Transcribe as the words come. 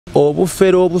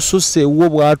obufere obususse wo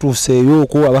bwatuuseeyo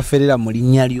okwo abaferera mu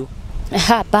linnya lyo?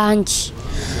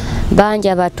 Bangi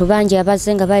abantu bangi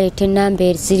abazze nga baleeta ennamba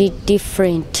eziri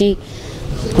different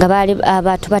nga bali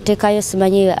abantu bateekayo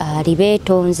simanyi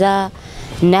Alibetonza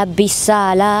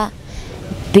Nabisaala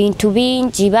bintu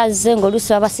bingi bazze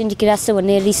ng'oluusi babasindikira ssebo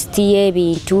ne lisiti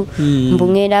y'ebintu mbu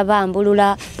ngenda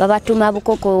bambulula babatuma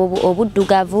bukoko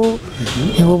obuddugavu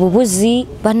obubuzi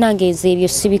bannange nze ebyo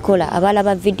sibikola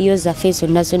abalaba vidiyo zaffe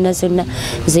zonna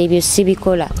nze ebyo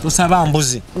sibikola. Tosaba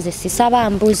mbuzi? Nze sisaba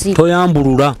mbuzi.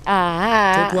 Toyambulula?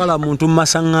 Totwala muntu mu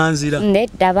masaŋŋanzira?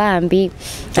 Nedda bambi.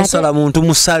 Tosala muntu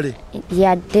musale?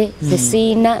 Yadde nze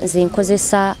siina nze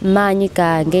nkozesa maanyi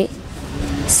gange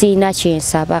siina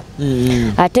kyensaba.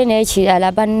 Ate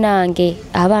n'ekirala bannange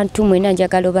abantu mwena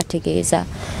njagala obategeeza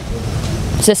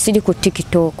nze siri ku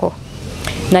TikTok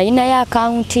nalinayo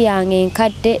akawunti yange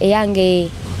enkadde eyange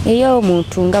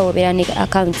ey'omuntu nga wobeera ne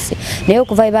akawunti naye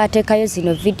okuva we baateekayo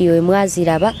zino vidiyo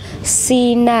emwaziraba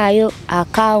siinaayo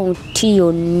akawunti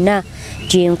yonna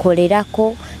gye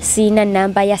nkolerako siina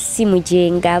namba ya simu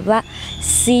gye ngaba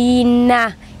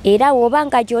siina. Era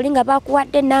wobanga gy'oli nga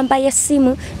bakuwadde ennamba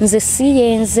y'essimu nze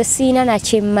siyenze siina na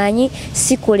kyemmanyi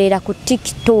sikolera ku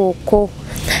TikTok.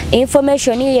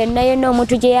 Information yenna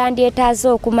omuntu gye yandyetaaze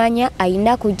okumanya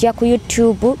ayina kujja ku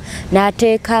YouTube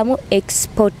n'ateekamu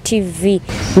xpotv.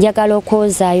 Njagala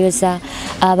okwozaayoza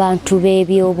abantu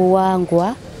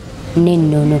b'ebyobuwangwa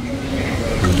n'ennono.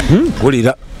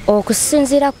 Wulira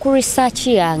okusinziira ku research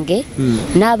yange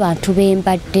n'abantu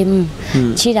bembaddemu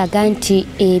kiraga nti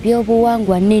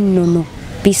ebyobuwangwa n'ennono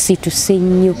bisituse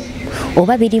nnyo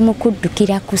oba biri mu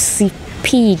kuddukira ku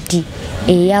sipiidi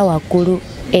eya waggulu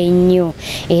ennyo.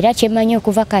 Era kyemanyi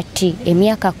okuva kati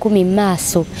emyaka 10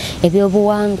 maaso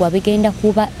ebyobuwangwa bigenda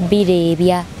kuba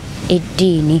bireebya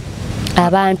eddiini.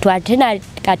 Abantu ate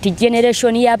kati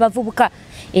generation y'abavubuka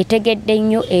etegedde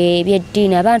nnyo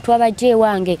ebyeddiini. Abantu abajja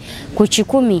ewange ku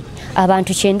 10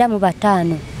 abantu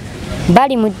 95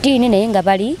 bali mu ddiini naye nga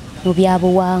bali mu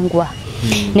byabuwangwa.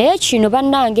 Naye kino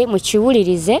bannange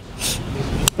mukiwulirize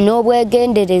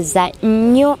n'obwegendereza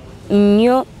nnyo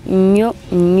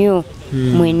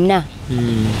mwenna.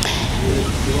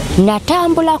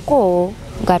 Natambulako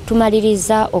nga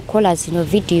tumaliriza okukola zino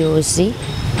videos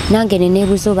nange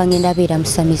neneebuuza oba ngenda beera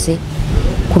musamize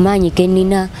ku maanyi ge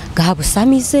nnina ga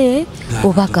busamize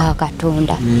oba ga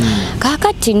Katonda.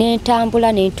 Kaakati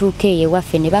nentambula nentuuka eyo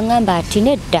ewaffe ne baŋŋamba ati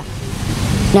nedda.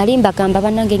 Nali mbagamba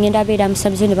bannange ngenda beera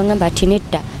musamize ne baŋŋamba ati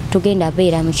nedda tugenda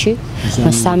beera muki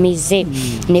musamize.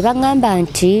 Ne baŋŋamba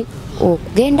nti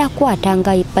ogenda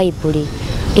kwatanga Bayibuli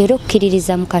era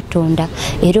okkiririza mu Katonda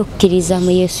era okkiriza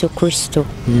mu Yesu Kristo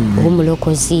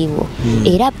omulokozi wo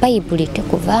era Bayibuli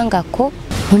tekuvangako.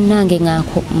 Munnange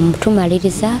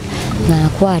tumaliriza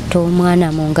ng'akwata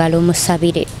omwana mu ngalo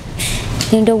musabire.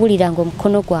 Ngenda owulira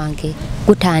ng'omukono gwange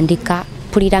gutandika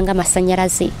mpulira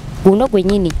ng'amasanyalaze guno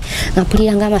gwennyini nga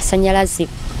mpulira ng'amasanyalaze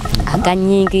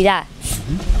aganyingira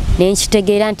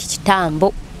nenkitegeera nti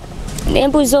kitambo. Ne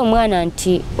mbuuza omwana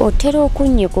nti otera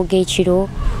okunnyogoga ekiro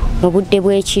mu budde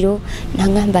bw'ekiro?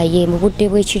 N'aŋŋamba ye mu budde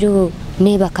bw'ekiro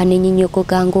neebaka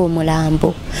nenyinyogoga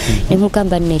ng'omulambo. Ne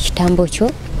mugamba nno ekitambo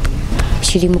kyo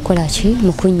kiri mukola ki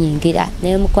mukunyingira.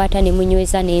 Ne mukwata ne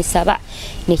munyweza n'ensaba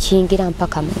ne kiyingira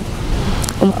mpaka mu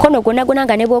omukono gwonna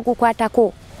nga ne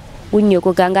bw'ogukwatako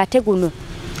gunnyogoga ng'ate guno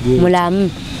mulamu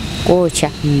gwokya.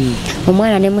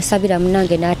 Omwana ne musabira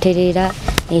munnange n'atereera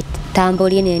ettambo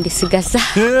lye nendisigaza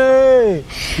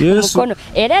omukono.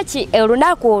 Era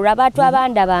olunaku olwo abantu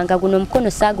abandabanga guno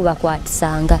omukono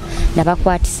saagubakwatisanga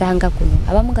nabakwatisanga guno.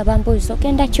 Abamu nga bambuuza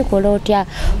ogenda kikola otya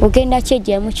ogenda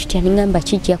kyejjamu kitya? Niŋŋamba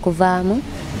kijja kuvaamu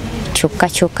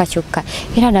kyokka.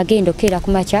 Era nagenda okeera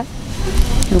ku makya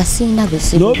nga sirina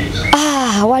buzibu.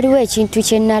 Waliwo ekintu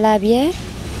kye nalabye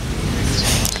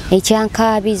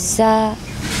ekyankaabiza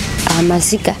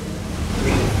amaziga.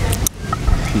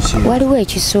 Waliwo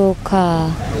ekisooka,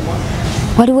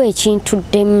 waliwo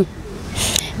ekintuddemu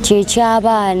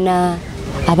kyeky'abaana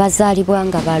abazaalibwa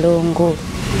nga balongo.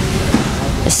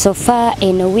 Sofa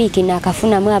eno wiiki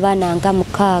naakafunamu abaana nga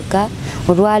 6.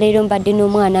 Olwaleero mbadde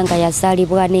n'omwana nga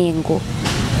yazaalibwa n'engo.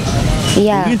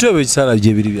 Ebintu ebyo ekisaala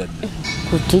gye biri byadde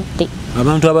kutidde.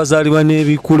 Abantu abazaalibwa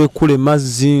n'ebikulekule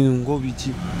mazzi ngo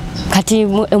biki? Kati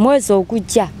omwezi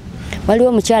ogujja waliwo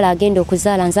omukyala agenda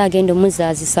okuzaala nze agenda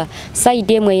omuzaazisa.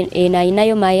 Sayidi emu eno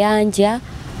ayinayo mayanja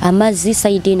amazzi,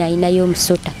 sayidi eno ayinayo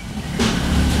omusota.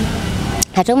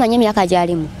 Ate omanye emyaka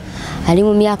gy'alimu? Ali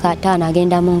mu myaka 5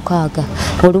 agenda mu 6.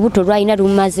 Olubuto lwalina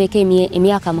lumumazeeko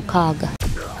emyaka 6.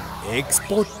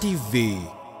 xpotv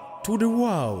to the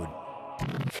world.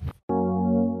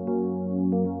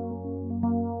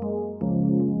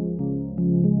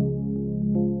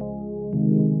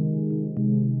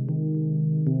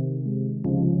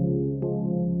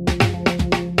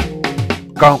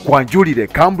 kankwanjulire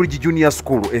Cambridge Junior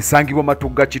School esangibwa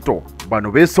Matugga Kito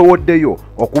bano beesowoddeyo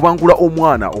okubangula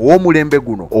omwana ow'omulembe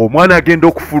guno. Omwana agenda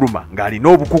okufuluma ng'alina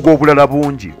obukugu obulala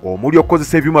bungi omuli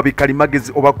okukozesa ebyuma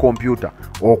bikalimagezi oba kompyuta,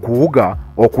 okuwuga,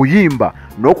 okuyimba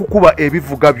n'okukuba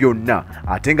ebivuga byonna,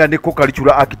 ate nga ne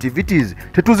co-curricular activities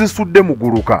tetuzisudde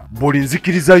muguluka. Buli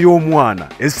nzikiriza y'omwana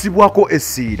essibwako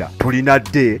essiira, tulina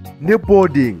day ne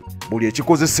boarding. Buli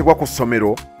ekikozesebwa ku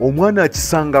ssomero omwana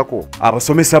akisangako.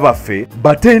 Abasomesa baffe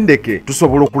batendeke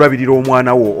tusobola okulabirira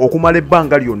omwana wo okumala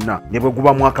ebbanga lyonna ne bwe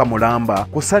guba mwaka mulamba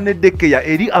kusa n'eddekeya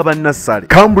eri abannassale.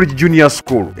 Cambridge Junior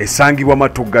School esangibwa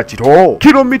Matugga Kito,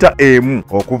 kilomita emu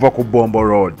okuva ku Bombo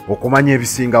Road. Okumanya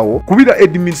ebisingawo kubira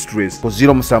administrator ku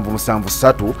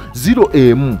 0773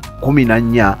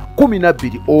 01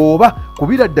 14 oba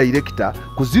kubira director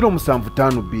ku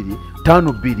 0752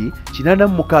 52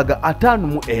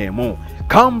 86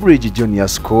 Cambridge Junior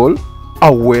School,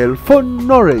 a well for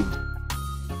knowledge.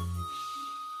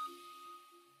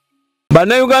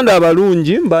 Bannayuganda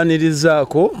abalungi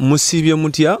mbanirizaako musibye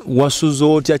mutya wasuza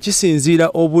otya kisinziira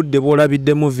obudde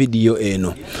bw'olabiddemu vidiyo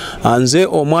eno. Nze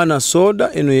omwana soda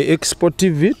eno ye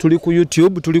xpotv, tuli ku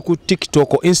YouTube, tuli ku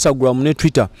TikTok, Instagram ne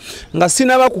Twitter. Nga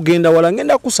sinaba kugenda wala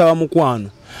ngenda kusaba mukwano.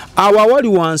 Awa wali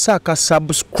wansi aka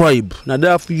subscribe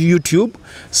naddala ku YouTube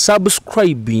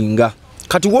subscribinga.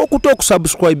 Kati wokuta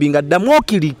okusubscribinga ddamu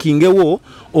okilikingewo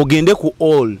ogende ku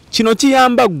all. Kino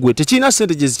kiyamba ggwe tekirina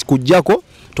ssente gye zikujjako.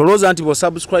 Tolooza nti bo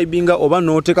subscribinga oba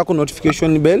n'oteekako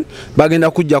notification bell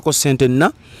bagenda kujjako ssente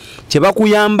nna. Kye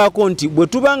bakuyambako nti bwe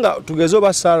tubanga tugeze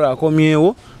oba Sarah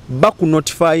akomyewo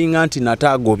bakunotifyinga nti nate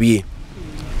agobye.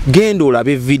 Genda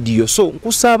olabe video. So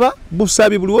nkusaba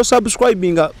busabi buli wo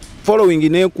subscribinga following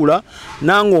neekula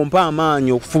nange ompa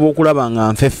amaanyi okufuba okulaba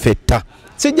nga nfeffetta.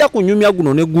 Sijja kunyumya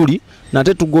guno ne guli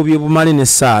nate tugobye bumale ne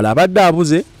Saala abadde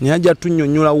abuze naye ajja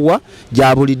tunnyonnyola wa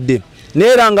gy'abulidde.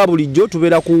 Neera nga bulijjo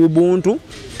tubeera ku Ubuntu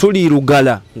tuli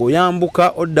Lugala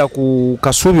ng'oyambuka odda ku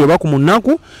Kasubi oba ku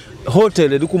Munaku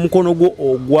hotel eri ku mukono gwo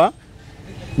ogwa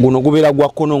guno gubeera gwa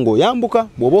kkono ng'oyambuka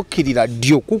bw'oba okkirira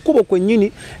ddyo ku kkubo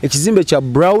kwennyini ekizimbe kya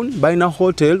Brown balina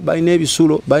hotel, balina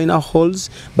ebisulo, balina halls,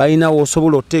 balina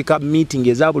osobola oteeka meeting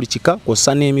eza buli kika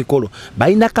kw'ossa n'emikolo,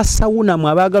 balina kasawuna mu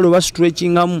abaagala oba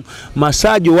stretchingamu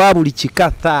massage wa buli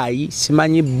kika thigh,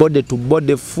 simanyi body to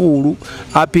body full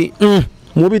happy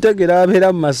mubitegera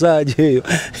abeera mu massage eyo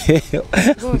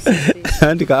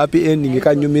anti ka happy ending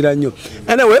kanyumira nnyo.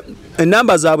 Anyway,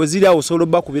 enamba zaabwe ziri awo osobola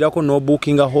obbakubirako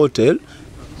n'obookinga hotel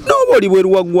n'oba oli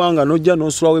bweru wa ggwanga n'ojja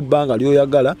n'osulawo ebbanga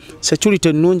ly'oyagala, security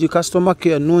ennungi, customer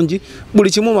care nnungi,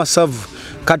 buli kimu masavu.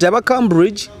 Kati aba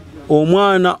Cambridge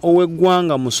omwana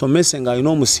ow'eggwanga musomese ng'alina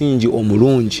omusingi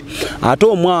omulungi, ate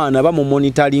omwana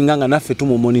bamumonitalinga nga naffe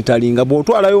tumumonitalinga.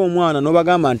 Bw'otwalayo omwana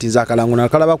n'obagamba nti zakalango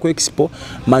nakalaba ku expo,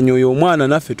 manya oyo omwana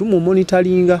naffe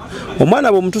tumumonitalinga.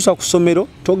 Omwana bw'omutuusa ku ssomero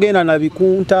togenda na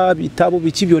bikunta bitabo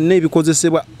biki byonna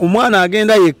ebikozesebwa, omwana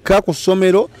agenda yekka ku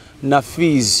ssomero na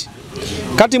fees.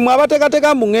 Kati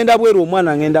mwabateekateeka mbu ngenda bweru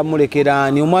omwana ngenda mulekera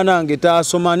ani, omwana wange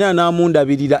taasoma ani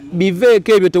anaamundabirira.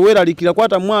 Biveeko ebyo, teweeralikira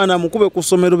kwata mwana mukube ku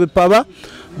ssomero bepaba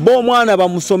bo omwana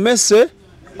bamusomese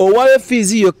owawe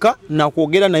fees yokka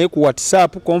nakwogera naye ku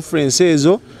WhatsApp conference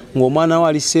ezo ng'omwana we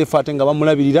ali safe ate nga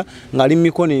bamulabirira ng'ali mu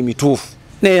mikono emituufu.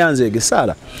 Neyanzeege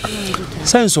Saala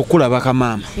nsanyusa okulaba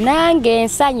kamaama. Nange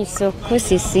nsanyusa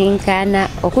okusisinkana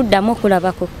okuddamu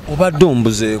okulabako. Obadde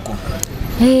ombuzeeko?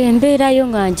 Embeerayo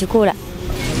nga ngikola.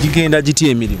 Gigenda gitya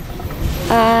emirimu?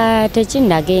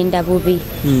 Tekinnagenda bubi.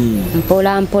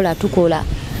 Mpola mpola tukola.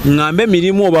 Ngambe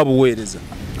emirimu oba buweereza?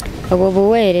 Obwo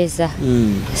buweereza.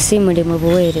 Si mulimu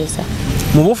buweereza.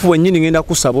 Mu bufu bwennyini ngenda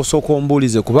kusaba osooka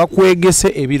ombuulize kuba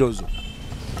kwegese ebirozo.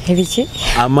 Ebiki?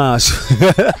 Amaaso.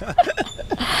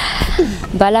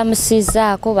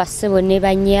 Balamusizaako bassebo ne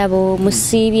bannyabo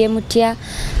musiibye mutya,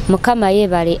 Mukama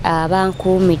yeebale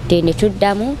abankuumidde ne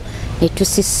tuddamu ne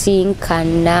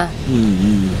tusisinkana.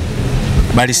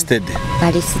 Bali steady.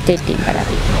 Bali steady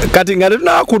mbalabi. Kati nga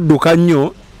tetunakudduka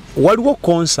nnyo waliwo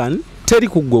concern teri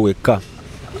ku ggwe wekka.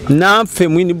 Naffe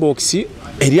mu inbox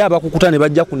eri abakukuta ne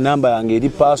bajja ku namba yange eri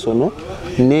personal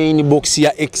ne inbox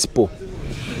ya expo.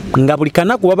 Nga buli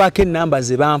kanaku babaako ennamba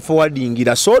ze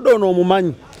banforwardingira. Soda ono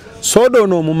omumanyi, soda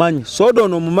ono omumanyi, soda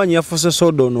ono omumanyi, yafuuse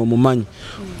soda ono omumanyi.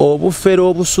 Obufere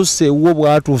obususse wo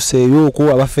bwatuuseeyo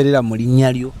okuwa abaferera mu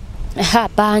linnya lyo.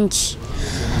 Bangi.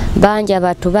 Bangi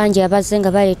abantu bangi abazze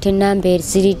nga baleeta ennamba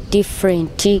eziri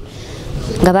different.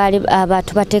 Nga bali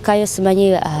abantu bateekayo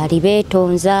simanyi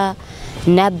Alibetonza,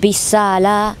 Nabbi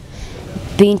Saala,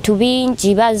 bintu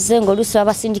bingi bazze ng'oluusi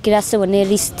babasindikira ssebo ne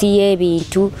lisiti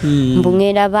y'ebintu mbu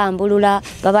ngenda bambulula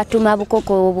babatuma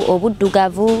bukoko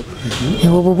obuddugavu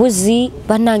obubuzi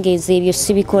bannange nze ebyo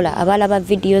sibikola abalaba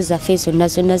vidiyo zaffe zonna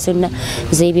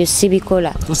nze ebyo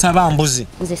sibikola. Tosaba mbuzi?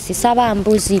 Nze sisaba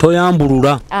mbuzi.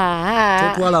 Toyambulula?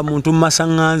 Totwala muntu mu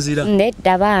masaŋŋanzira?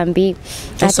 Nedda bambi.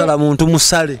 Tosala muntu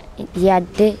musale?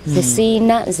 Yadde nze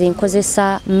siina nze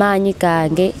nkozesa maanyi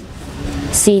gange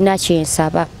siina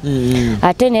kyensaba.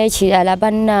 Ate n'ekirala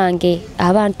bannange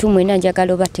abantu mwena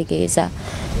njagala obategeeza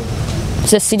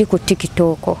nze siri ku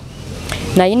TikTok.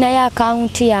 Nalinayo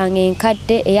akawunti yange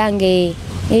enkadde eyange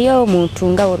ey'omuntu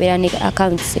nga wobeera ne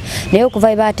akawunti naye okuva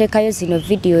we baateekayo zino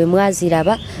vidiyo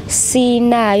mwaziraba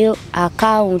siinaayo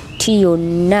akawunti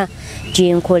yonna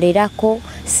gye nkolerako,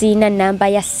 siina namba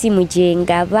ya simu gye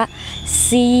ngaba,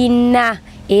 siina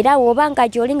era woba nga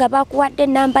gy'oli nga bakuwadde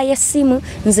namba y'essimu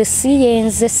nze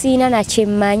siyenze siina na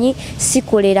kyemmanyi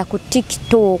sikolera ku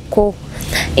TikTok.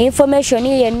 Information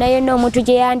yenna omuntu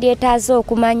gye yandyetaaze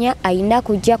okumanya ayina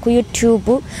kujja ku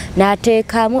YouTube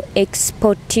n'ateekamu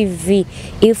xpotv.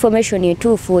 Information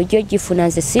entuufu ojja gifuna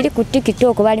nze siri ku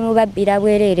TikTok bali mu babbira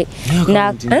bwereere.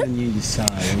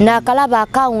 N'akalaba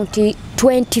akawunti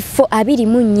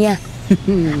 24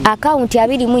 akawunti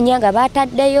 24 nga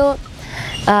baataddeyo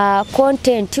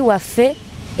content waffe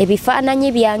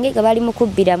ebifaananyi byange nga bali mu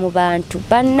kubbira mu bantu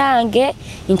bannange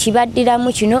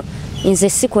nkibaddiramu kino nze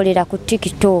sikolera ku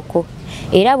TikTok.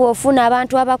 Era bw'ofuna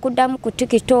abantu abakuddamu ku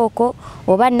TikTok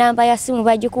oba namba ya simu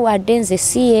bagikuwadde nze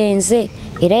siyenze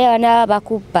era yabanaba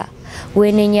bakubba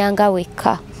wenenyanga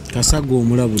wekka. Kasago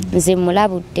omulabudde? Nze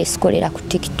mulabudde sikolera ku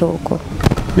TikTok.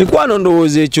 Mikwano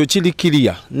ndowooza ekyo kiri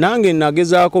kiriya. Nange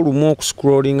nagezaako lumu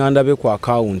okuscrollinga ndabe ku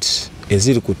accounts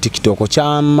eziri ku TikTok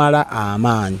kyamala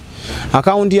amaanyi.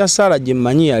 Akawunti ya Sara gye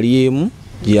mmanyi yali emu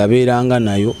gye yabeeranga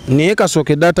nayo naye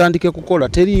kasookedde atandike kukola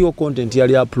teriyo content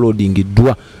yali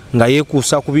uploadingiddwa nga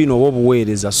yeekuusa ku bino oba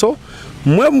obuweereza. So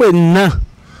mmwe mwenna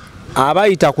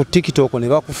abayita ku TikTok ne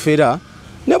bakufera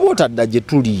ne bw'otadda gye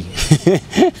tuli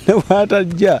ne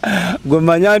bw'atajja gwe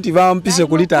manya nti bampise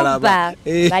kulitalaba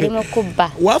bali mu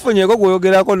kubba. Wafunyeeko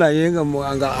gweyogerako naye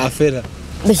nga afera?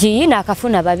 Kiyina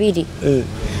akafuna babiri.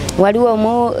 Waliwo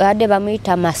omu adde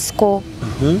bamuyita Masiko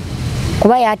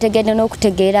kuba yategedde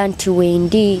n'okutegeera nti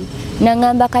wendi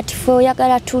nangamba kati fe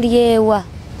oyagala tulyewa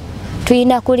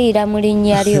tuyina kuliira mu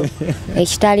linnya lyo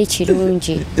ekitali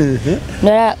kirungi.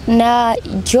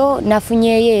 Jo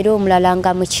nafunyeyo era omulala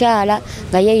nga mukyala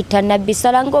nga yeeyita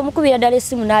Nabbisala ng'omukubira ddala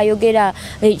essimu n'ayogera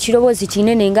ekirowoozi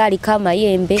kinene ng'aliko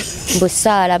amayembe mbu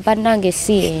Saala bannange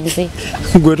siyenze.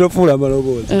 Gwe tofuula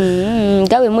maloboozi?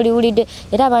 Nga bwe muliwulidde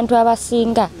era abantu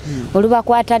abasinga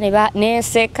olubakwata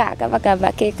nenseka nga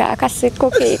bagamba keeka akaseko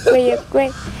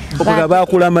keekweyekwe. Okuga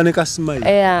baakulamba ne kasimayi?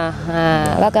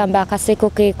 Bagamba akaseko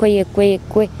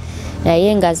keekweyekwe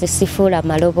naye nga ze sifuula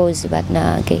maloboozi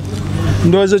bannange.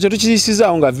 Ndowooza kyo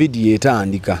tukiyisizaawo nga vidiyo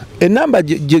etandika. Ennamba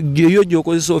yo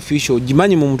gy'okozesa official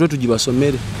gimanyi mu mutwe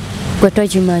tugibasomere? Gwe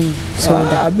togimanyi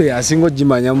Soda? Abe asinga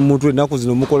ogimanya mu mutwe ennaku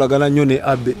zino mukolagana nnyo ne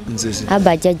Abe nzeze. Abe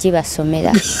ajja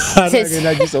gibasomera.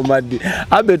 Agenda gisoma ddi.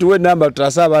 Abe tuwe ennamba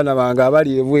tutase abaana bange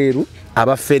abali ebweru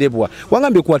abaferebwa.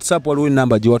 Wangambye ku WhatsApp waliwo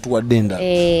ennamba gye watuwadde endala?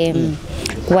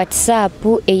 WhatsApp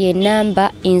eyo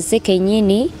ennamba nze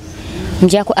kennyini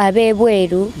nja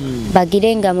ab'ebweru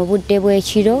bagirenga mu budde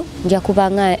bw'ekiro nja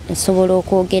kubanga nsobola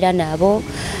okwogera nabo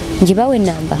njibawe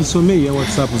ennamba.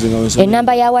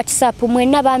 Ennamba ya WhatsApp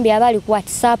mwenna bambi abali ku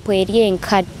WhatsApp eri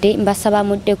enkadde mbasaba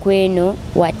mudde ku eno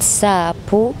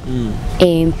WhatsApp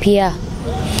empya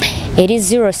eri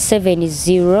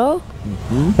 070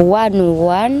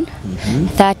 11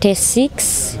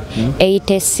 36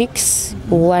 86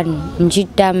 1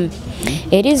 njiddamu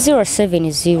eri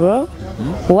 070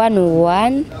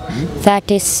 11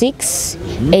 36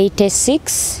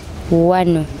 86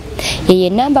 1. Ye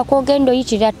namba kogendo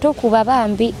yichira tokuba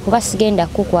bambi kuba sigenda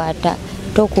kukwata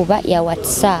tokuba ya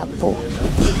WhatsApp.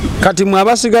 Kati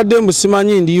mwabasigadde mbu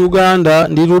simanyi ndi Uganda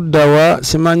ndi luddawa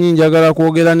simanyi njagala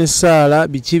kwogera ne Saala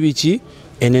biki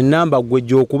ene namba gwe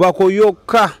gy'okubako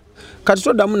yokka. Kati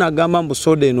toddamu nagamba mbu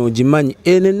Soda eno ogimanyi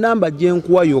ene namba gye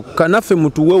nkuwa yokka naffe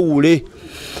mutuwewule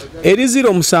eri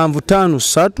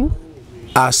 0753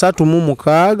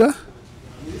 36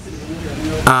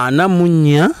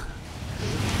 44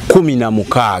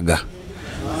 16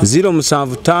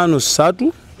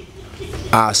 0753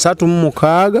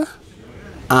 36 44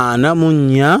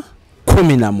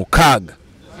 16.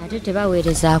 Ate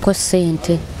tebaweerezaako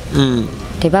ssente.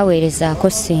 Tebaweerezaako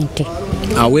ssente.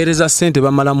 aweereza ssente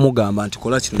bamala mugamba nti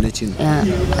kola kino ne kino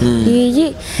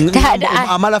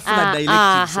amala funa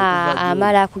directives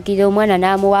amala kugira omwana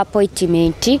n'amuwa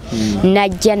appointment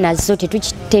najja nazo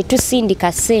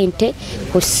tetusindika ssente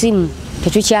ku ssimu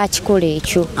tetukyakikola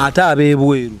ekyo ate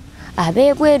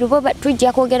abeebweru bo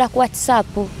tujja kwogera ku WhatsApp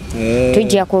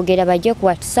tujja kwogera bajje ku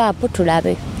WhatsApp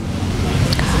tulabe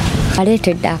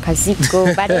baleetedde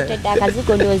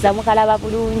akazigo ndowooza mukalaba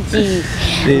bulungi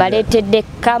baleetedde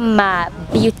kama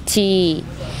beauty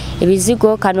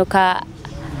ebizigo kano ka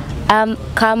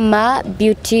kama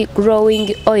beauty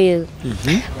growing oil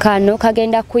kano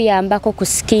kagenda kuyambako ku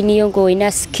skin yo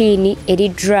ng'olina skin eri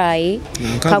dry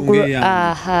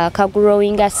ka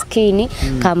growing skin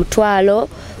ka mutwalo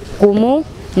gumu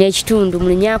n'ekitundu mu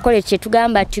Lunyankole kye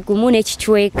tugamba ati gumu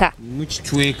n'ekichweka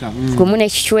gumu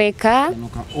n'ekichweka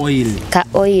ka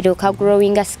oil ka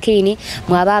growing skin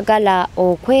mwabagala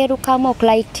okwerukamu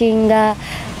okulightinga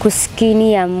ku skin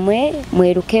yammwe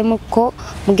mwerukemuko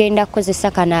mugenda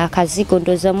kukozesa kana akazigo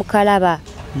ndoza mukalaba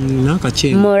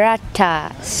Morata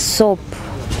soap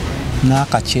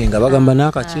n'akacyenga bagamba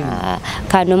n'akacyenga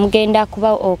kano mugenda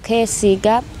kuba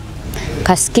okesiga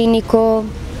ka skin ko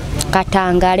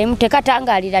katangale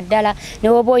mutekatangaalira ddala ne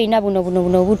woba oyina buno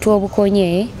obutu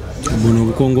obukonye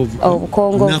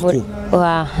obukongovu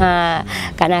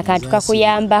kana akantu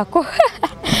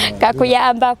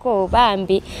kakuyambako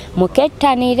bambi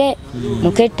mukettanire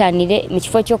mu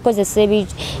kifo ky'okukozesa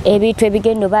ebintu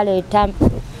ebigendo baleeta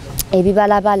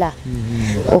ebibalabala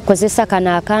okozesa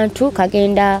kana akantu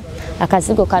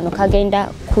akazigo kano kagenda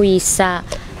kuyisa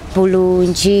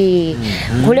bulungi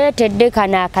kuleetedde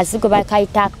kana akazigo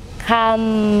bakayita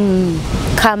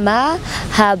kama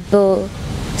herbal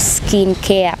skin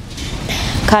care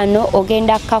kano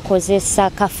ogenda kakozesa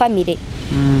ka family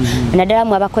naddala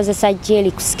mu abakozesa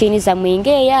jelly ku skin zammwe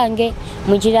ng'eyange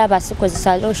mugira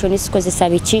abasikozesa lotion sikozesa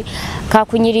biki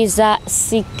kakunyiriza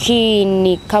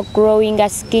skin ka growing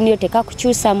skin yo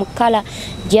tekakukyusa mu kala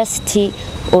just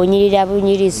onyirira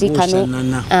bunyirizi kano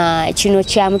kino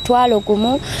kya mutwalo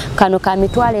gumu kano ka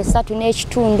mitwalo 3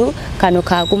 n'ekitundu kano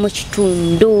ka gumu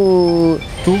kitundu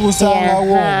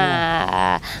tubusangawo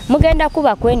mugenda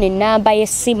kuba kwene namba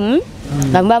y'essimu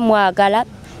nga mwagala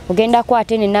ogenda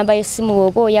kwate ne namba y'essimu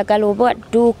oba oyagala oba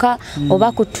dduuka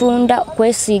oba kutunda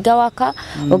kwesiiga waka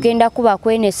ogenda kuba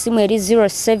kwene essimu eri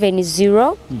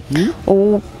 070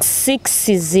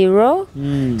 60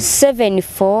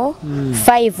 74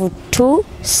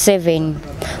 527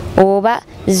 oba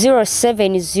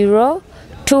 070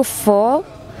 24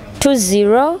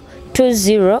 20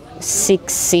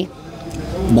 206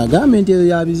 bagambe nti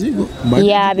ya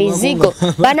bizigo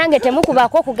banange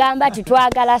temukubako okugamba ati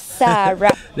twagala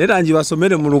Sara leta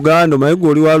njibasomere mu Luganda mayigo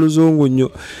oli wa luzungu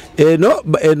nnyo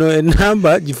eno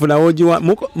enamba gifunawo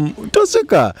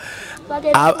toseka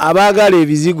abagala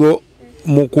ebizigo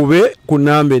mukube ku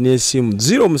namba n'essimu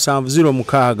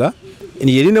 0706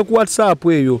 yerine ku WhatsApp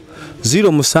eyo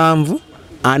 07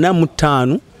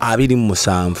 45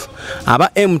 27 aba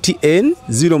MTN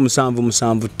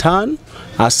 0775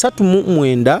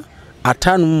 3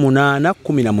 9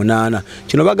 5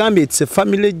 kino bagambye it's a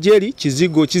family jelly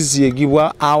kizigo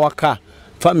kiziyegibwa awaka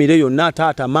family yonna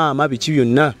taata maama biki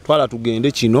byonna twala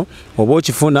tugende kino oba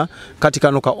okifuna kati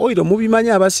kano ka oil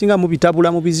mubimanya abasinga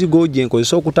mubitabula mu bizigo je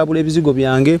nkozesa okutabula ebizigo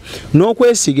byange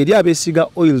n'okwesiga eri abesiga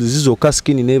oil zizoka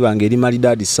skin nebange eri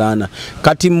malidadi sana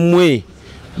kati mwe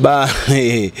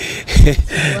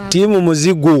timu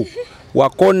muzigo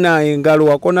wakona engalo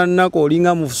wakona nako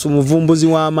olinga muvumbuzi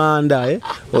wa manda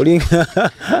olinga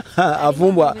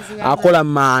avumbwa akola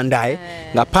manda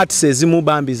nga parts ezimu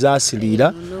bambi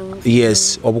zasilira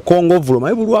yes obukongo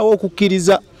vuluma ebulwawo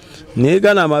okukkiriza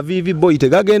negana amavivi boy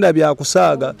tegagenda bya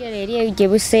kusaaga eri eje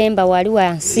busemba wali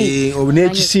wansi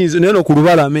obunekisinzo neno ku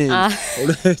lubalame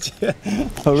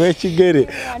olwekigere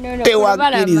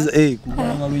tewakkiriza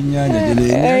kubanga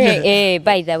lw'ennyanja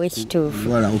by the way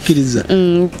kituufu wala okkiriza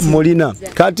mulina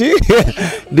kati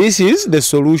this is the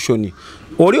solution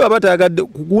oli wabata yagadde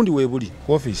kugundi webuli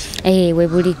office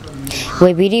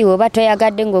webiri oba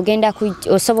toyagadde ng'ogenda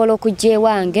osobola okujja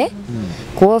ewange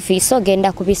ku office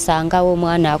ogenda kubisangawo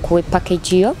omwana akuwe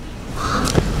package yo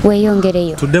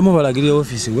weyongereyo tuddemu balagirira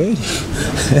office weri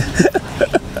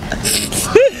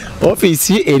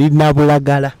office eri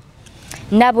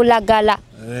nabulagala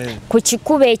ku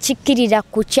kikuba ekikkirira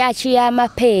ku kyaki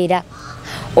y'amapeera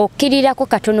okkirirako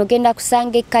katono ogenda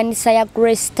kusanga ekkanisa ya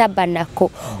Grace Tabernacle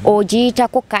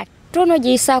ogiyitako katono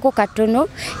giyisaako katono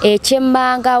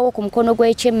ekyemmangawo ku mukono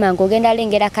gw'ekyemmanga ogenda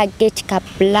lengera ka gate ka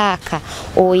black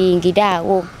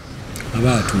oyingiraawo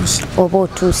oba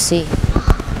otuuse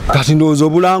kati ndowooza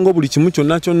obulango buli kimu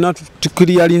kyonna kyonna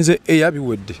tukiriyalinze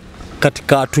eyabiwedde kati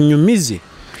katunyumize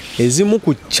ezimu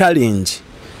ku challenge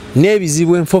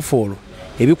n'ebizibu enfofoolo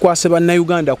ebikwase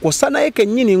bannayuganda kwosa naye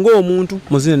kennyini ng'omuntu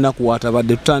muzine ennaku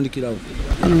waatabadde tutandikirawo.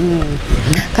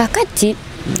 Kakati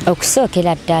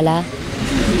okusookera ddala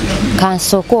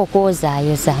kansooka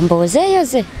okwozaayoza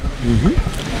mboozeeyoze.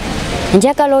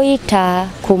 Njagala oyita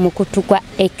ku mukutu gwa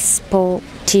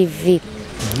xpotv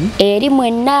eri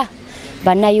mwenna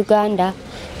bannayuganda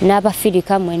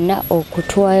n'abafirika mwenna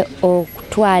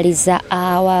okutwaliza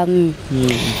awamu.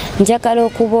 Njagala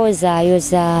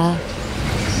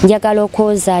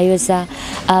okwozaayoza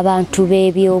abantu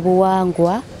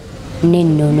b'ebyobuwangwa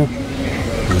n'ennono.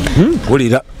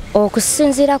 Wulira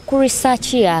okusinziira ku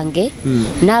research yange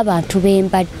n'abantu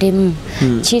bembaddemu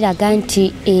kiraga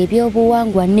nti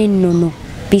ebyobuwangwa n'ennono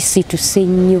bisituse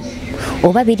nnyo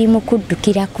oba biri mu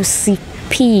kuddukira ku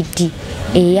sipiidi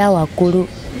eya waggulu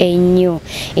ennyo,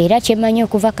 era kyemanyi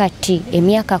okuva kati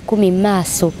emyaka 10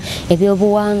 maaso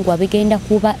ebyobuwangwa bigenda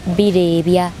kuba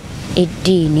bireebya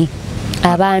eddiini.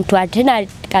 Abantu ate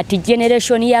kati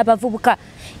generation y'abavubuka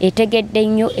etegedde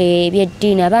nnyo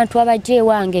ebyeddiini. Abantu abajja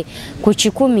ewange ku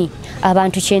 100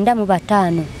 abantu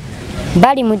 95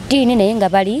 bali mu ddiini naye nga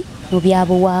bali mu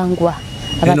byabuwangwa.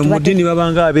 Eno mu ddiini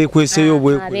babanga abeekweseyo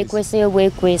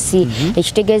obwekwesi.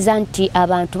 Ekitegeeza nti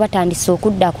abantu batandise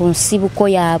okudda ku nsibuko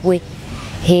yaabwe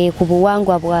ku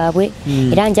buwangwa bwabwe.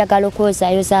 Era njagala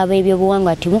okwozaayoza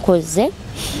ab'ebyobuwangwa nti mukoze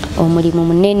omulimu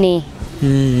munene.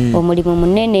 Omulimu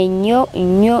munene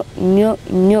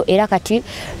nnyo era kati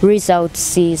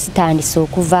results zitandise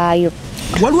okuvaayo.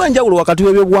 Waliwo enjawulo wakati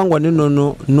w'ebyobuwangwa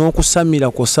n'ennono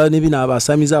n'okusamira kwosa ne bino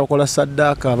abasamiza abakola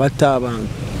saddaaka abatta abantu.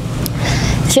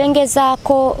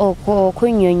 Kyengezaako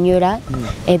okunnyonnyola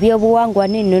ebyobuwangwa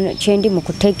n'ennono kyendi mu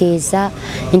kutegeeza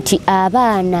nti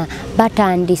abaana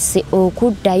batandise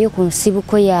okuddayo ku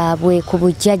nsibuko yaabwe ku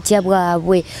bujjajja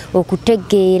bwabwe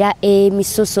okutegeera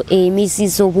emisoso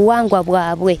emizizo obuwangwa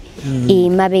bwabwe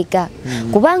emabega.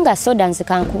 Kubanga soda nze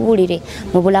kankubulire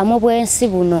mu bulamu bw'ensi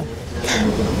buno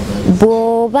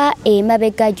bw'oba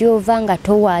emabega gy'ova nga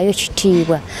towaayo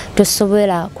kitiibwa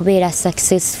tosobola kubeera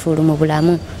successful mu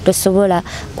bulamu, tosobola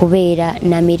kubeera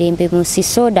na mirembe mu nsi.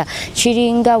 Soda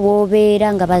kiringa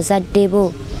w'obeera nga bazadde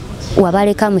bo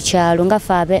wabaleka mu kyalo nga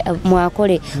ffe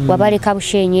mwakole wabaleka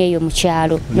Bushenyi eyo mu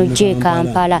kyalo n'ojja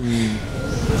Kampala.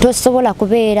 Tosobola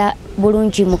kubeera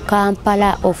bulungi mu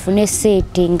Kampala ofune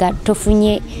seete nga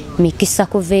tofunye mikisa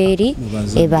kuva eri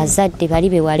bazadde bali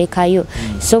bewalekayo.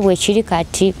 So bwe kiri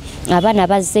kati abaana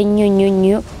bazze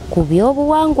nnyo ku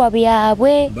byobuwangwa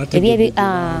byabwe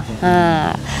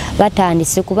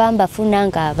batandise kuba mbafuna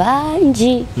nga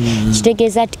bangi.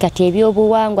 Kitegeeza nti kati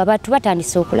ebyobuwangwa abantu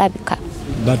batandise okulabika.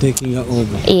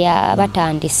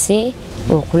 Batandise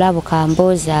okulabuka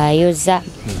mbozaayoza.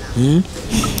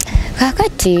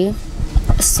 Kakati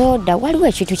soda waliwo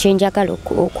ekintu kyenjagala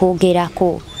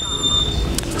okwogerako.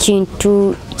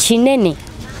 Kintu kinene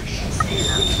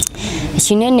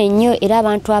nnyo era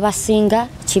abantu abasinga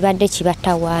kibadde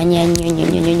kibatawaanya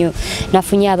nnyo.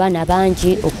 Nafunye abaana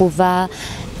bangi okuva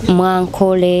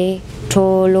Mwankole,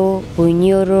 Toolo,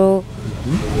 Bunyoro,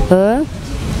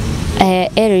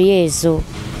 area ezo,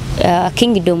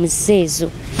 kingdoms ezo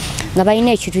nga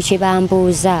balina ekintu kye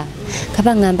bambuuza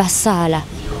kabangamba Saala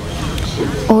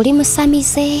oli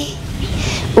musamize,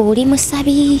 oli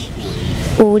musabi,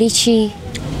 oli ki?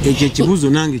 Ekyo ekibuuzo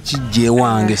nange kijja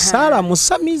ewange. Saala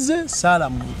musamize, Saala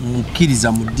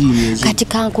mukkiriza mu ddiini ezo. Kati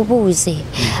kankubuuze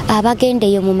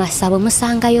abagendeyo mu masabo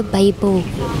musangayo Bayibuli.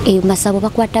 Eyo masabo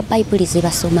bakwata Bayibuli ze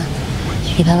basoma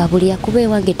ne bababulira kuba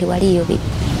ewange tewaliyo bibi.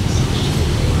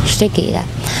 Kitegeera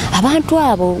abantu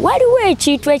abo waliwo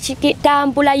ekintu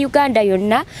ekitambula Uganda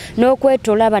yonna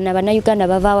n'okwetola abana bannayuganda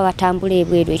bavaawo batambula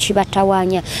ebweru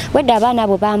ekibatawaanya. Wedde abaana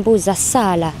abo bambuuza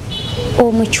Saala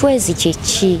omuchwezi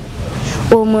kyeki,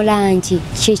 omulangi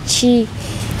kyeki.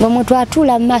 Omuntu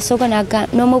atuula mu maaso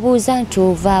n'omubuuza nti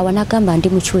ovaawa n'agamba ndi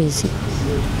muchwezi.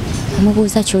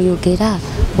 Omubuuza kyoyogera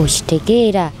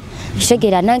okitegeera.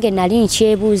 Kitegeera nange nali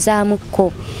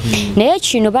nkyebuuzaamuko. Naye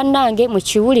kino bannange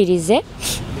mukiwulirize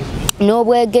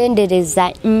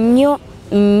n'obwegendereza nnyo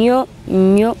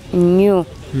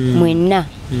mwenna.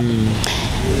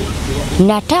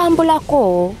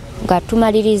 Natambulako nga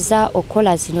tumaliriza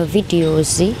okukola zino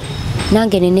videos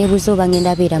nange neneebuuza oba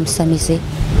ngenda beera musamize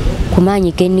ku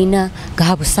maanyi ge nnina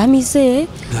ga busamize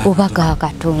oba ga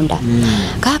Katonda.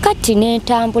 Kaakati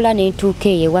nentambula nentuuka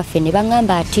eyo ewaffe ne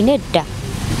baŋŋamba ati nedda.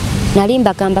 Nali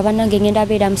mbagamba bannange ngenda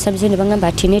beera musamize ne baŋŋamba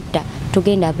ati nedda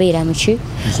tugenda beera muki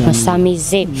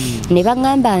musamize. Ne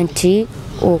baŋŋamba nti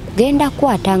okugenda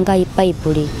kwatanga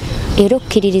Bayibuli era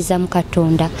okkiririza mu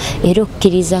Katonda era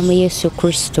okkiririza mu Yesu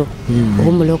Kristo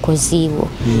omulokozi wo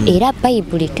era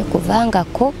Bayibuli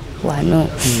tekuvangako wano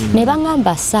ne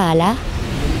baŋŋamba saala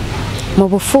mu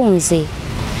bufunze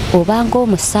obanga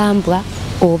omusambwa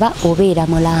oba obeera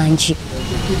mulangi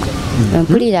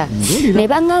mpulira ne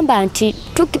baŋŋamba nti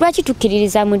lwaki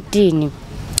tukkiririza mu ddiini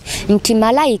nti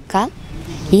malayika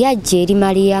yajja eri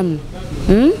Mariyamu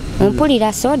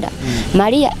mpulira soda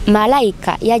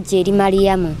malayika yajja eri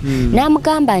Mariyamu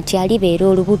n'amugamba nti alibeera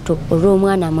olubuto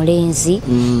olw'omwana mulenzi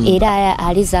era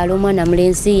alizaala omwana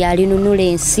mulenzi yalinunula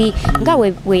ensi nga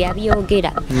we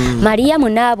yabyogera Mariyamu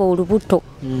n'aba olubuto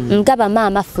nga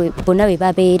bamaama ffe bonna bwe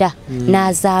babeera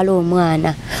n'azaala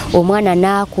omwana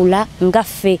n'akula nga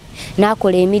ffe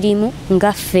n'akola emirimu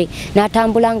nga ffe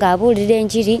n'atambula ng'abuulira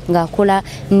enjiri ng'akola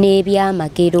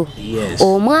n'ebyamagero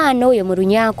omwana oyo mu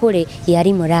Runyankole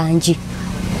yali mulangi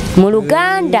mu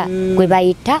Luganda gwe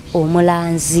bayita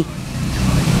omulanzi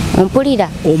mpulira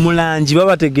omulangi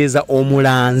babategeeza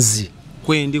omulanzi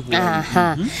kwendi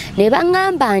ne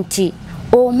baŋŋamba nti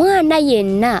omwana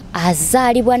yenna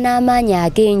azaalibwa n'amaanyi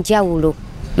ag'enjawulo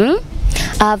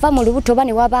ava mu lubuto oba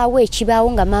ne wabaawo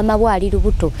ekibaawo nga maama we ali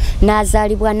lubuto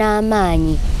n'azaalibwa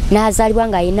n'amaanyi n'azaalibwa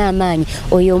ng'alina amaanyi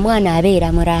oyo omwana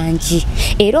abeera mulangi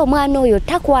era omwana oyo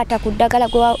takwata ku ddagala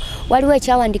waliwo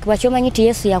ekyawandiikibwa kyomanyi nti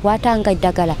Yesu yakwatanga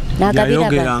eddagala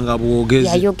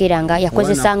yayogeranga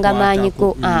yakozesanga amaanyi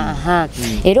go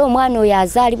era omwana oyo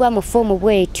azaalibwa mu foomu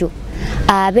bwetyo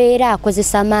abeera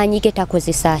akozesa amaanyi ge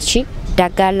takozesa ki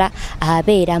ddagala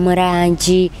abeera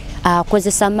mulangi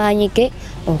akozesa amaanyi ge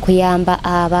okuyamba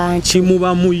abantu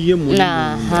kimuba muye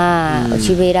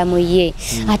kibeera muye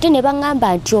ate ne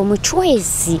baŋŋamba nti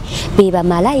omuchwezi be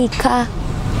bamalayika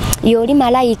yoli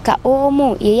malayika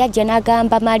omu ye yajja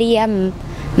n'agamba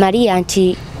Mariya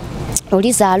nti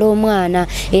olizaala omwana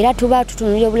era tuba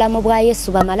tutunulira obulamu bwa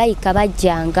Yesu bamalayika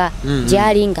bajjanga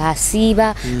gyali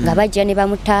ng'asiiba nga bajja ne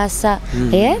bamutaasa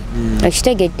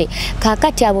ekitegedde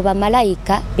kaakati abo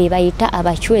bamalayika be bayita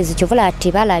abachwezi kyovula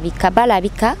ati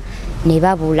balabika ne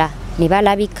babula ne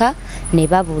balabika ne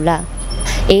babula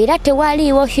era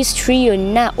tewaliiwo history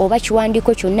yonna oba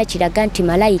kiwandiiko kyonna kiraga nti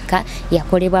malayika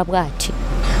yakolebwa bw'ati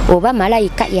oba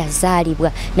malayika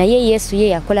yazaalibwa naye Yesu ye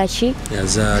yakola ki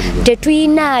yazaalibwa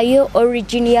tetuyinaayo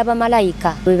origin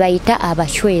y'abamalayika bwe bayita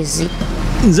abachwezi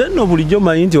nze nno bulijjo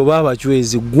manyi nti oba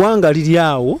abachwezi ggwanga liri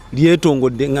awo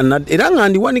lyetongodde era nga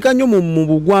ndiwanika nnyo mu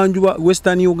bugwanjuba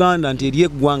Western Uganda nti eri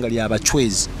eggwanga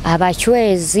ly'abachwezi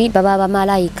abachwezi baba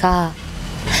bamalayika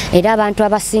era abantu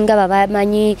abasinga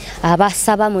babamanyi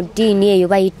abasaba mu ddiini eyo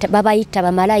babayita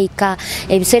bamalayika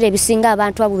ebiseera ebisinga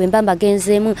abantu abo bemba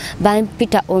mbagenzeemu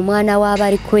bampita omwana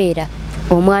w'abalikwera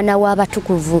omwana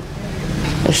w'abatukuvu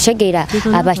ekitegeera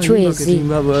abachwezi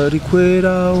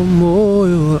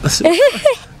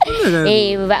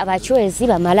abachwezi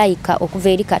bamalayika okuva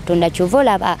eri Katonda kyova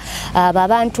olaba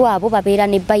abantu abo babeera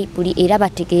ne Bayibuli era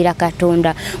bategeera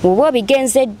Katonda oba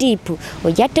obigenze diipu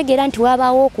ojja tegeera nti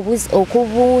wabaawo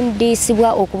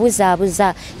okubundisibwa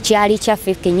okubuzaabuza kyali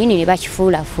kyaffe kennyini ne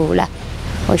bakifuulafuula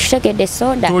okitegedde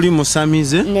soda toli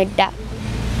musamize nedda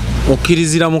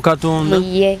okkirizira mu Katonda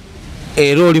ye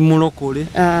era oli mulokole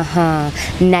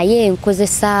naye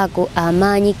enkozesa ago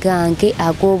amaanyi gange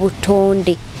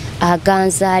ag'obutonde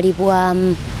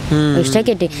aganzaalibwamu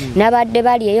ekitegedde nabadde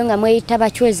bali eyo nga mweyita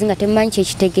bachwezi nga temumanyi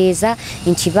kyekitegeeza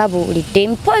nkibabuulidde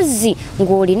mpozi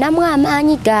ng'olinamu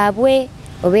amaanyi gaabwe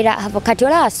obeera kati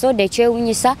olaba soda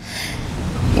ekyewunyisa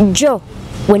jo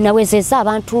we nawezezza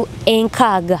abantu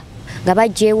 6 nga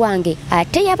bajja ewange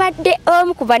ate yabadde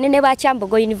omu ku banene ba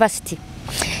Kyambogo University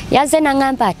yaze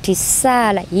naŋŋamba ati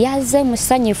Saala yaze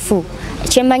musanyufu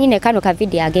kyemanyi ne kano ka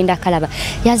video agenda kalaba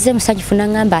yaze musanyufu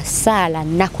naŋŋamba Saala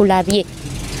nakulabye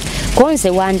konze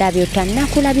wandabye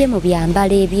otanakulabye mu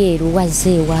byambalo ebyeru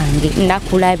wazze wange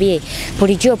nakulabye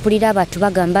bulijjo opulira abantu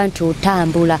bagamba nti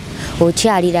otambula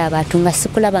okyalira abantu nga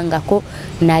sikulabangako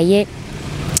naye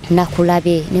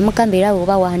nakulabye ne mugamba era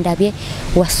oba wandabye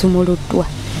wasumuluddwa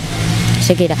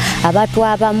segera abantu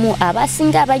abamu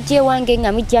abasinga abajja ewange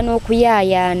nga mujja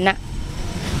n'okuyaayaana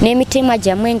n'emitima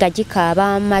gyammwe nga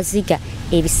gikaaba amaziga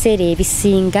ebiseera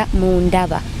ebisinga mu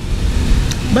ndaba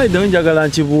baidde njagala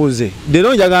nkibuuze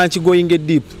leero njagala nkigoyinga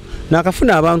ediipu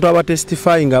nakafuna abantu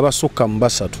abatestifying abasukka mu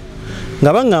 3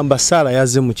 nga baŋŋamba Saala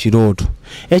yazze mu kirooto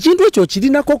ekintu ekyo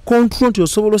kirinako control nti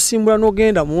osobola osimbula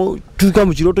n'ogenda tuuka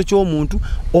mu kirooto ky'omuntu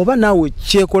oba naawe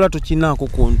kyekola tokinaako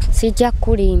control sijja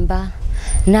kulimba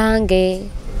nange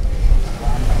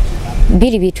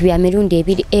biri bitu bya mirundi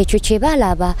ebiri ekyo kye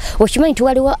balaba okimanyi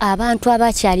tuwaliwo abantu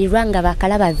abakyalirwa nga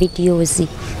bakalaba videos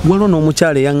waliwo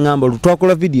n'omukyala eyaŋŋamba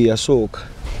lutwakola video yasooka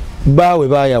baawe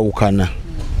baayawukana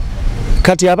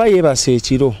kati aba yeebase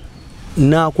ekiro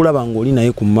n'akulaba ng'oli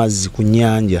naye ku mazzi ku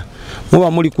nnyanja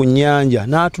muba muli ku nnyanja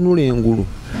n'atunula engulu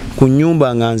ku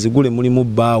nnyumba nga nzigule mulimu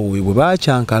bbaawo we bwe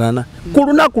baakyankalana ku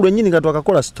lunaku lwennyini nga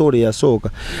twakakola sitoori eyasooka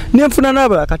ne nfuna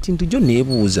n'abalala kati nti gyo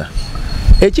neebuuza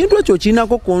ekintu ekyo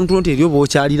kirinako kontro nti eryo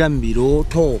bw'okyalira mu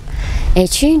birooto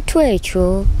ekintu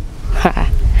ekyo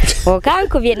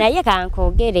okankubye naye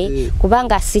kankoogere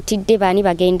kubanga sitidde baani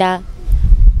bagenda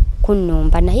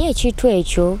kunnumba naye ekintu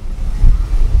ekyo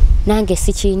nange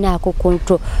sikirinaako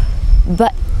kontro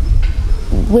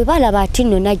bwe balaba ati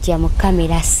nno najja mu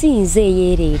kamera sinze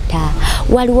eyeereeta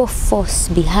waliwo force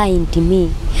behind me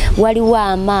waliwo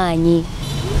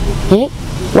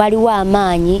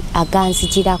amaanyi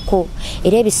aganzigirako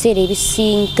era ebiseera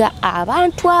ebisinga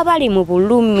abantu abali mu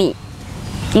bulumi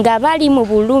nga bali mu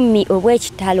bulumi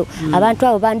obw'ekitalo abantu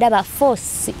abo bandaba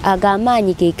force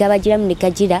agamaanyi ge gabagiramu ne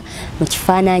gagira mu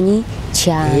kifaananyi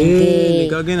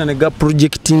kyange negagenda ne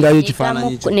gaprojectingayo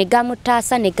ekifaananyi ne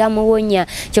gamutaasa ne gamuwonya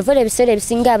kyovula ebiseera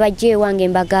ebisinga abajja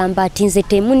ewange mbagamba ati nze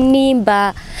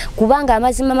temunnimba kubanga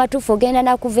amazima matuufu ogenda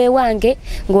nakuva ewange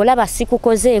ng'olaba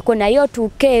sikukozeeko naye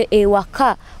otuuke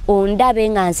ewaka ondabe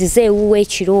nga nzize ewuwa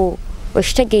ekiro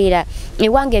okitegeera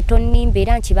ewange tonnimba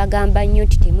era nkibagamba nnyo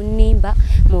nti temunnimba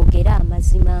mwogera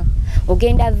amazima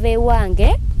ogenda va ewange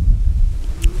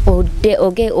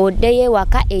oddeyo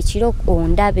ewaka ekiro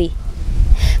ondabe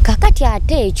kakati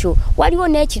ate ekyo waliwo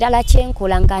n'ekirala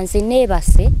kyenkola nga nze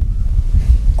neebase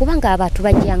kubanga abantu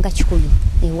bajjanga 10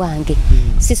 ewange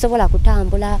sisobola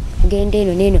kutambula genda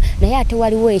eno neno naye ate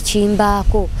waliwo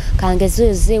ekimbaako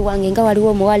kangezoze ewange nga waliwo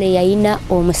omuwala eyayina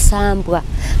omusambwa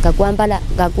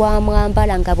nga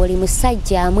gwamwambala nga buli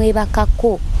musajja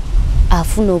amwebakako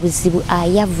afuna obuzibu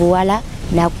ayavuwala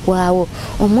naggwawo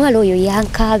omuwala oyo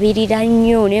yankabirira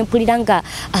nnyo nempulira nga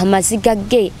amaziga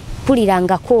ge mpulira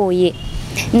nga kooye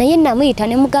naye namuyita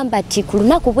ne mugamba ati ku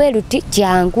lunaku bwe luti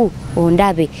jangu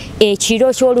ondabe ekiro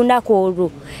ky'olunaku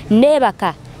olwo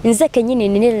neebaka nze kennyini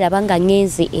neraba nga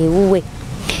ngenze ewuwe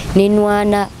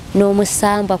nenwana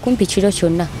n'omusambwa kumpi kiro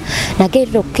kyonna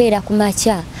nagenda okukeera ku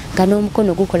makya nga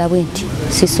n'omukono gukola bwe nti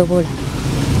sisobola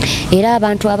era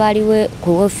abantu abaliwe ku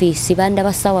ofiisi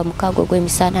bandaba ssaawa 6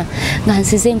 gw'emisana nga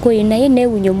nsize enkoye naye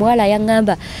neewunya omuwala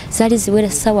yaŋŋamba zaali ziwera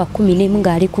ssaawa 11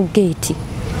 ng'ali ku geeti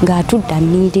ng'atudde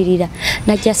anniiririra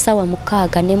najja ssaawa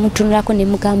 6 ne mutunulako ne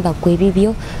mugamba gwe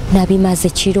ebibyo nabimaze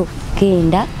kiro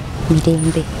genda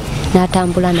mirembe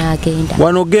n'atambula n'agenda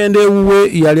wano genda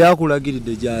ewuwe yali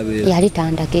akulagiridde gy'abeera yali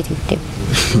tandagiridde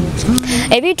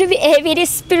ebintu ebiri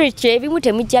spiritual ebimu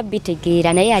temujja bitegeera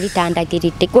naye yali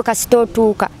tandagiridde gwe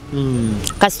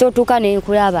kasita otuuka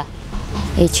nenkulaba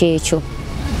ekyekyo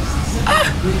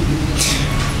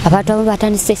abantu abamu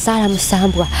batandise saala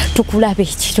musambwa tukulaba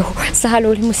ekiro saala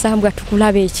oli musambwa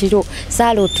tukulaba ekiro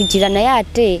saala otugira naye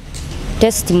ate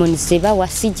testimony zebawa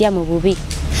sijja mu bubi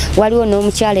waliwo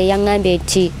n'omukyala eyaŋŋambye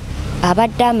nti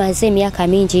abadde amaze emyaka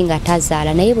mingi nga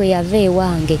tazaala naye bwe yava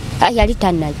ewange yali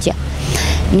tannajja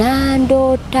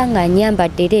nandoota nga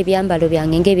nyambadde era ebyambalo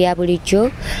byange ng'ebya bulijjo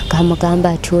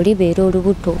kamugamba ati olibeera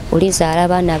olubuto olizaala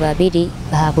abaana 2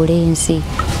 ba bulenzi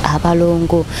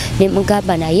abalongo ne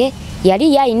mugamba naye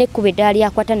yali yalina ekkubo eddala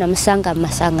lyakwata namusanga mu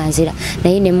masanganzira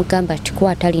naye ne mugamba ati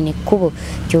kwata lino ekkubo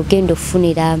gy'ogenda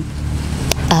ofunira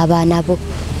abaana bo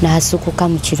n'azukuka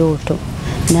mu kirooto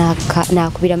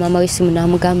n'akubira maama w'essimu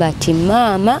n'amugamba ati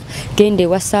maama genda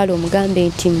ewa Saala omugambe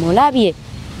nti mulabye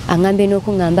aŋŋambye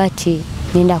n'okuŋŋamba ati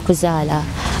ngenda kuzaala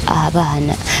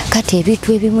abaana kati ebintu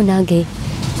ebimu nange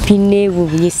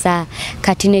bineewuunyisa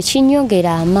kati ne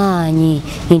kinnyongera amaanyi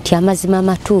nti amazima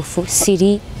amatuufu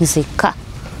siri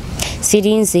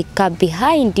nzekka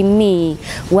behind me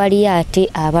waliyo ate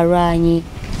abalwanyi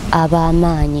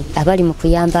ab'amaanyi abali mu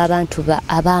kuyamba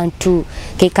abantu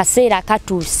ke kaseera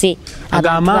katuuse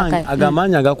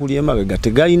agamaanyi agakuli emabega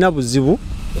tegalina buzibu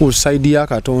ku saidi ya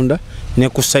Katonda ne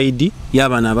ku saidi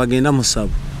y'abaana abagenda mu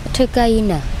ssabo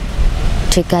tegayina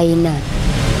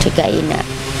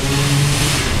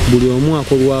buli omu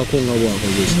akolwako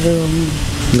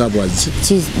nga bwazi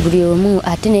buli omu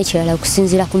ate n'ekirala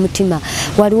okusinziira ku mutima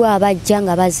waliwo abajja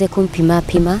nga bazze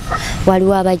kumpimapima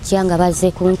waliwo abajja nga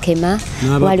bazze kunkema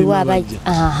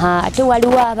ate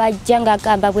waliwo abajja nga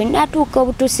agamba bwe natuuka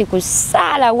obutuusi ku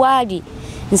Saala waali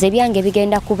nze byange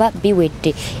bigenda kuba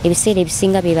biwedde ebiseera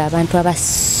ebisinga beba abantu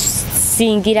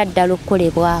abasingira ddala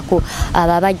okukolebwako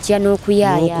abo abajja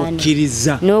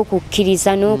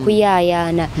n'okukkiriza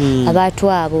n'okuyaayaana abantu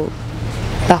abo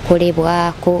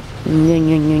bakolebwako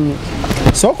nnyo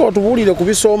sooka otubuulire ku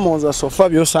bisoomooza sofa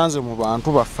by'osanze mu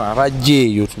bantu baffe abajja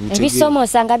eyo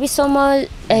ebisoomooza nga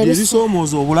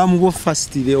ebisoomooza obulamu bwo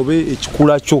fasitire oba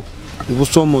ekikula kyo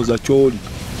ebisoomooza ky'oli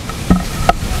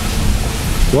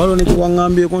waliwo ne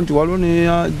kiwaŋŋambyeko nti waliwo ne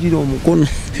yagira omukono.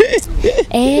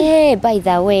 By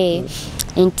the way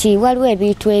nti waliwo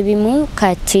ebintu ebimu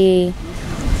kati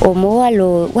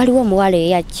waliwo omuwala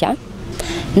eyajja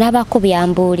n'abako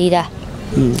byambuulira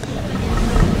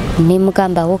ne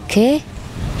mugamba oke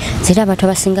zira abantu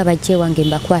abasinga bajja ewange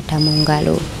mbakwata mu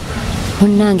ngalo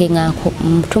munnange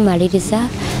tumaliriza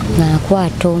nga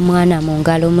nkwata omwana mu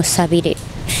ngalo musabire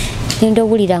ngenda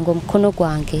owulira nga omukono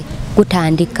gwange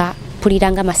gutandika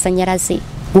mpuliranga amasanyalaze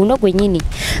guno gwennyini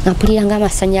nga mpuliranga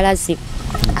amasanyalaze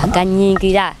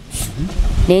aganyingira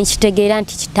nenkitegeera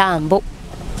nti kitambo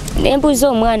nembuuza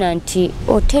omwana nti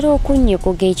otera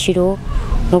okunnyogoga ekiro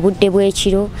mu budde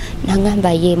bw'ekiro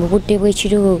nagamba ye mu budde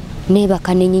bw'ekiro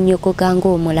neebaka nenyinyogoga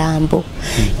ng'omulambo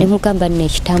nemugamba nno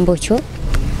ekitambo kyo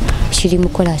kiri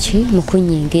mukola ki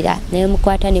mukunyingira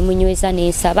nemukwata nemunyweza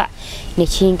nensaba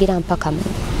nekiyingira mpaka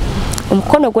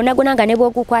omukono gwonna nga ne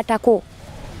bwogukwatako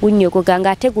gunnyogoga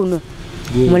ng'ate guno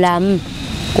mulamu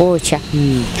gwokya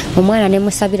omwana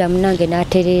nemusabira munange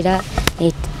n'atereera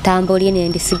ettambo lye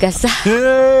nendisigaza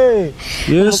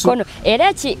omukono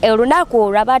era olunaku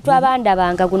olwo abantu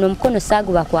abandabanga guno omukono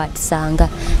saagubakwatisanga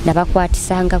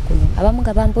nabakwatisanga guno abamu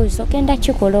nga bambuuza ogenda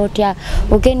kikola otya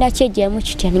ogenda kyejjamu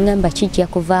kitya neŋŋamba kijja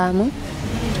kuvaamu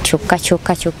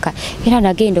kyokka era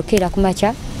nagenda okeera ku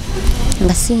makya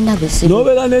nga sirina buzibu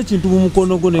nobeera n'ekintu mu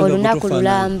mukono gwo olunaku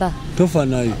lulamba tofa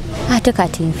nayo ate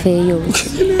kati nfeeyo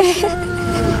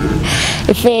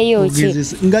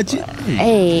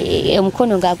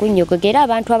omukono ng'agunnyogoga era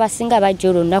abantu abasinga bajja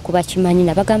olunaku bakimanyi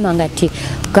nabagamba nga ti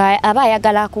aba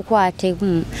ayagala akukwate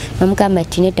bamugamba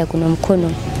ti nedda guno omukono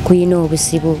gulina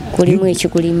obuzibu gulimu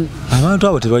ekigulimu abantu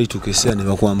abo tebalituuka eseera ne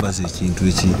bakwambaza ekintu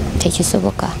eki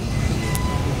tekisoboka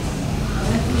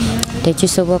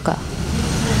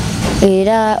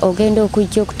era ogenda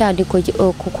okujja okutandika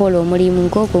okukola omulimu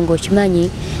ng'ogwo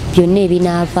ng'okimanyi byonna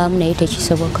ebinaavaamu naye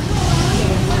tekisoboka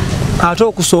ate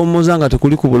okusoomoza nga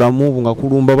tekuli ku bulamu nga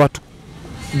kulumba batu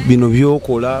bino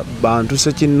byokola bantu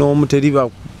sekinnoomu teri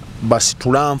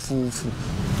basitula nfuufu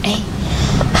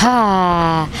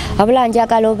wabula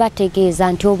njagala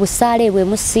obategeeza nti obusaale bwe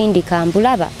musindika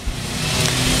mbulaba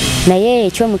naye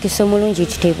ekyomukisa omulungi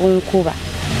titebunkuba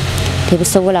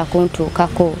tebusobola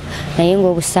kuntuukako naye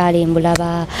ng'obusaale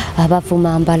mbulaba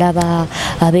abavuma mbalaba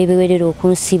abeebewerera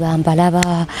okunsiba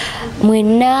mbalaba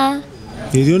mwenna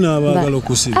eryo n'abaagala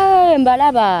okusiba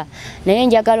mbalaba naye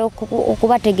njagala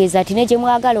okubategeeza ati ne gye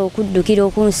mwagala okuddukira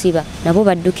okunsiba nabo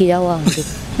baddukira wange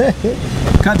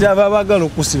kati aba abaagala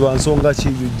okusiba nsonga ki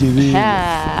gye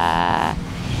beera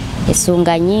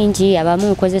ensonga nnyingi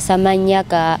abamu nkozesa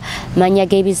mannya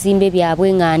g'ebizimbe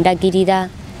byabwe nga ndagirira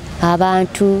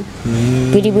abantu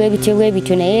biri bwe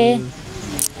bityo naye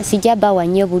sijja bawa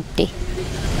nnyo budde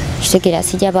kitegera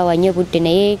sijja bawa nnyo budde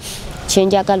naye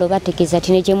kyenjagala obategeeza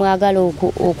ati ne gye mwagala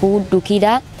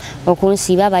okuwuddukira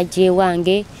okunsiba bajja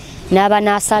ewange n'aba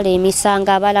naasala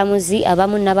emisanga abalamuzi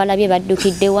abamu nabalabye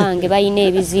baddukidde wange balina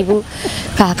ebizibu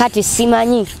kaakati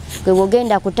simanyi gwe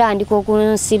bwogenda kutandika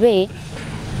okunsibe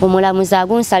omulamuzi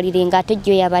agunsalire nga ate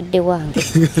jjo yabadde wange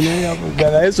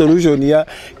naye solution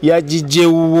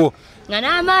yagijjewuwo nga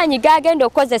n'amaanyi gagenda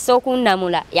okukozesa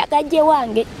okunnamula yagajje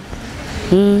wange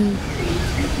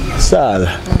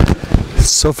saala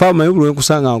sofa mayugulu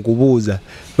wenkusanga nkubuuza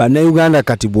bannayuganda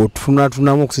kati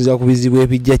bw'otufunatunamu okusinza ku bizibu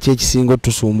ebijja kyekisinga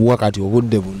otusumbuwa kati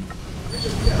obudde buno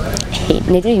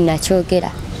ne tuli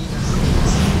nakyogera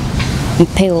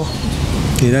mpewo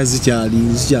era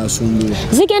zikyasumbuwa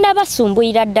zigenda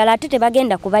basumbuyira ddala ate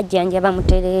tebagenda kubajjanjaba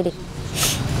mutereere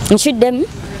nkiddemu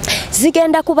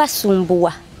zigenda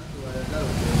kubasumbuwa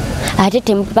ate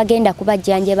tebagenda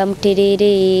kubajjanjaba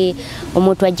mutereere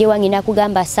omuntu ajje wange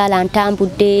nakugamba sala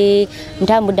ntambudde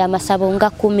amasabo nga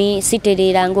 10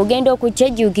 sitereera ng'ogenda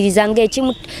okukyejjukiriza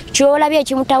ng'ekimu kyolabye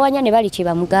ekimutawanya ne bali kye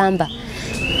bamugamba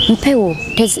mpewo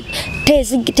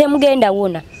temugenda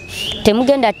wona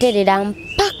temugenda terera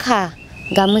mpaka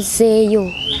nga muzeeyo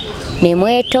ne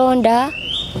mwetonda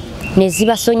ne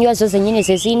zibasonyiwa zo zennyini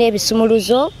ze zirina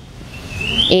ebisumuluzo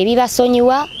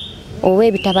ebibasonyiwa oba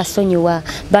ebitabasonyiwa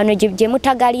bano gye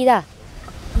mutagalira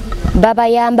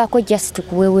babayambako just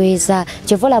kuweweeza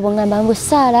kyovola bongamba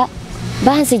mbusaala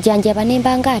banzijanjaba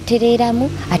nemba nga atereeramu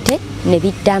ate ne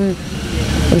biddamu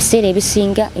ebiseera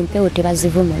ebisinga empewo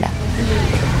tebazivumula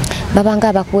babanga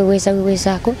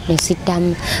abakuweweezaako ne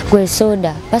ziddamu gwe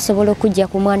soda basobola okujja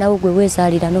ku mwana wo gwe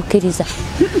weezaalira n'okkiriza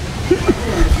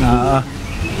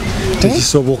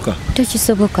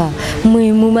tekisoboka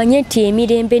mumanye nti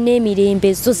emirembe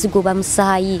n'emirembe zo zigoba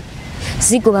musaayi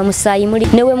zigoba musaayi muli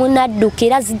newe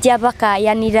munaddukira zijja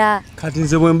bakayanira kati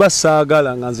nze bwe mba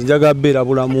saagala nga nze njagala beera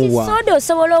bulamu bwange soda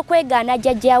osobola okwegaana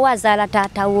jjajjaawo azaala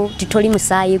taatawo titoli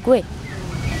musaayi gwe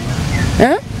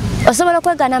osobola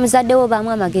okwegaana muzaddewo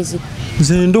baamu amagezi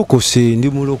nze ndokose ndi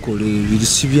mulokole ebiri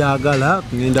sibyagala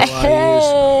kugenda wa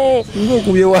Yesu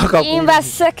ngokubye wakaku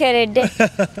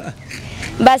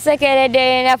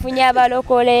basekerede nafunye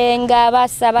abalokole nga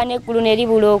basaba n'eggulu ne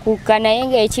libula okukka naye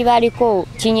ng'ekibaliko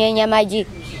kinyeenya magi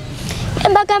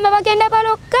mbagamba bagenda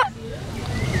balokka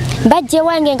bajje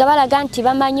wange nga balaga nti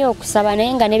bamanyi okusaba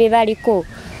naye nga ne bye baliko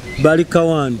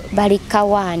bali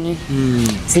kawaani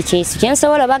zikyesi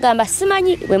kyensobola bagamba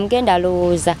simanyi bwe mugenda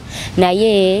lowooza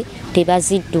naye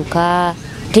tebazidduka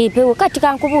tepewo kati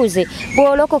kankubuuze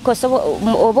bw'olokoka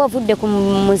oba ovudde ku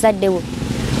muzaddewo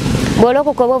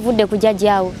bw'olokoka oba ovudde ku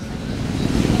jjajjaawo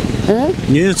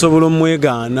naye nsobola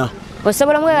omwegaana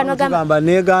osobola omwegaana ogamba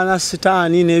negaana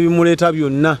sitaani n'ebimuleeta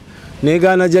byonna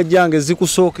negaana jjajjange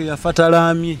zikusooka yafa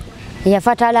talaamye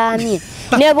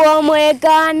ne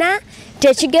bw'omwegaana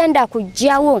tekigenda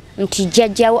kujjawo nti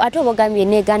jjajjawo ate oba ogambye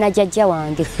negaana jjajja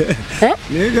wange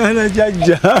negaana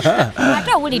jjajja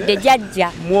ate owulidde jjajja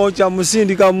mwokya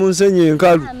musindika mu nsenyi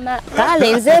enkalu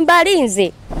kale nze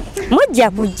mbalinze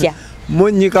mujja kujja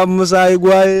munnyika mu musaayi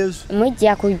gwa Yesu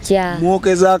mujja kujja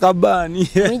mwokeza akabaani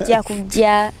mujja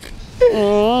kujja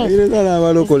era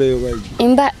abalokoleyo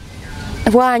mba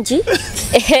bwangi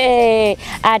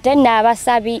ate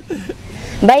n'abasabi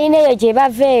balina eyo gye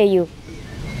bava eyo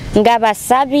nga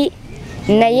basabi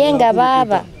naye nga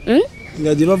baaba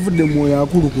nga gye bavudde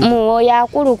mwoyo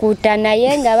akulukuta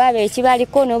naye nga baba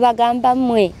ekibaliko n'obagamba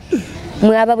mmwe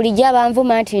aba bulijjo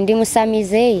abanvuma nti ndi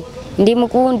musamize ndi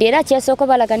mukundi era kyesooka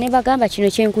balaga ne bagamba kino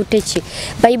kyenkutte ki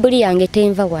bayibuli yange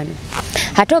tenva wano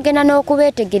ate ogenda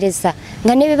n'okubeetegereza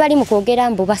nga ne bye bali mu kwogera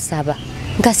mbu basaba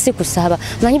nga si kusaba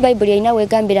manyi bayibuli erina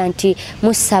weegambira nti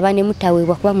musaba ne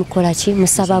mutaweebwa kuba mukola ki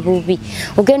musaba bubi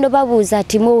ogenda obabuuza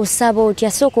ati musaba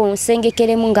otya sooka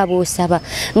onsengekeremu nga bw'osaba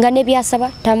nga ne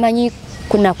byasaba tamanyi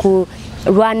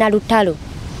kulwana lutalo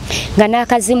nga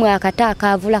n'akazimu akata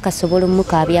akaavula kasobola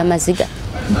omukaabya amaziga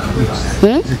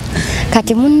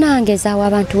kati munnange zaawo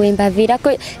abantu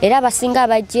wembaviirako era abasinga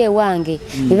abajja ewange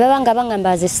bwe baba nga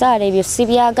bagamba zisaala ebyo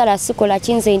sibyagala sikola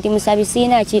ki nze ndi musabi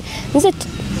siina ki nze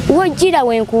wojjira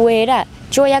wenkuweera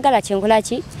kyoyagala kyenkola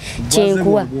ki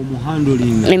kyenkuwa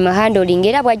emuhandoling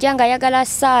era bwajja nga ayagala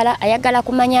saala ayagala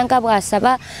kumanya nga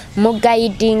bw'asaba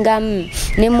mugayidingamu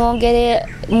ne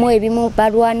mwongeremu ebimu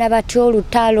balwana batya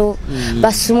olutalo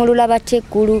basumulula batya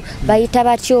eggulu bayita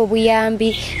batya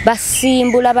obuyambi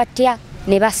basimbula batya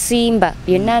ne basimba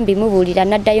byonna mbimubuulira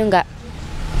naddayo nga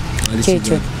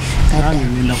kyekyo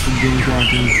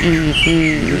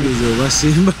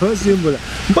basimbula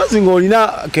mpazi ng'olina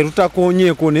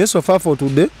ketutakonyeeko naye sofaafa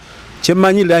otudde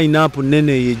kyemmanyi line-up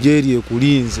nnene eyo egyeri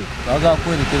ekulinze baga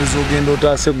kwerekereza ogenda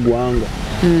otaasa eggwanga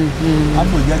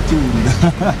abo ojja kiwulira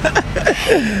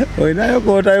olinayo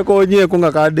kootayo konyeeko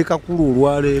nga kadde kakulu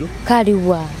olwaleero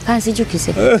kaliwa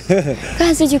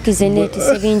kansijukize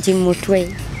neetise bingi mu mutwe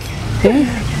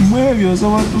mwebyo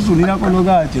osobola tusulirako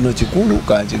nogaa kino kikulu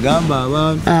kakigamba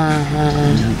abantu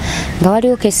nga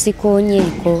waliwo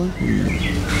kesikonyeeko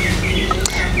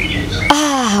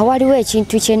waliwo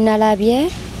ekintu kyenalabye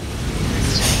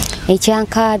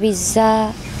ekyankaabiza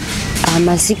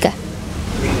amaziga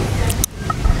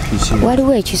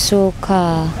waliwo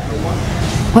ekisooka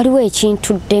waliwo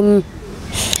ekintuddemu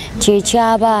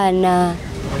kyeky'abaana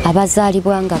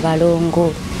abazaalibwa nga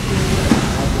balongo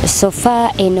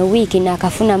sofa eno wiiki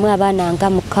naakafunamu abaana nga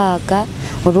 6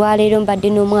 olwaleero mbadde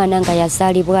n'omwana nga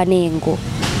yazaalibwa n'engo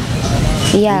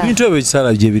ebintu ebyo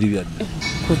ekisaala gye biri byadde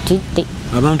kutidde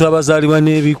abantu abazaalibwa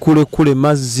n'ebikulekule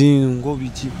mazzi ngo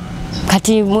biki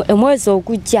kati omwezi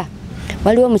ogujja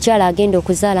waliwo omukyala agenda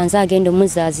okuzaala nze agenda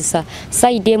omuzaazisa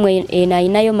sayidi emu eno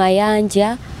ayinayo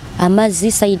mayanja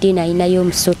amazzi sayidi eno ayinayo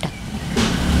omusota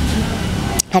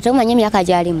ate omanye emyaka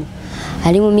gy'alimu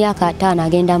ali mu myaka 5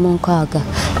 agenda mu 6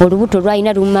 olubuto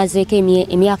lwalina lumumazeeko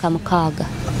emyaka 6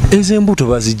 ezo embuto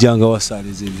bazijjanga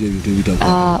wasaaliza ebyo ebintu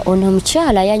ebitako ono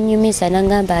omukyala yannyumiza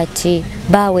nagamba ati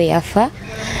baawe yafa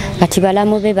kati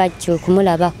balamu be bajja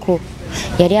okumulabako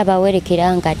yali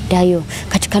abawerekera nga addayo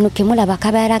kati kano kemulaba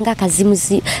kabeera nga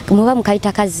akazimuzi muba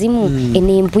mukayita kazimu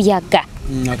enembuyaga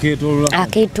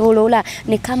aketoloola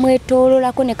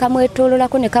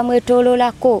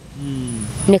nekamwetoloolako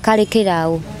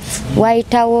nekalekeraawo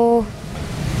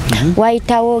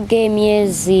wayitawo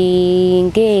ng'emyezi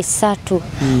nga3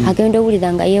 agenda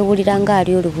owulira nga yeewulira nga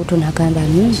ali olubuto nagamba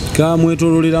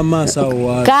kamwetololera maaso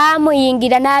awo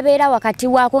kamuyingira n'abeera wakati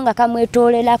waako nga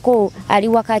kamwetolerako ali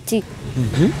wakati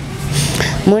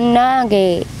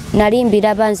Munnange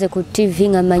nalimbira banze ku TV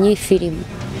nga manyi filimu.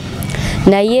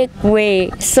 Naye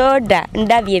gwe soda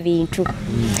ndabye bintu.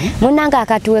 Munnange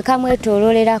akatuwe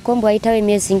kamwetololerako mbw ayitawo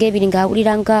emyezi ng'ebiri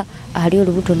ng'awulira nga ali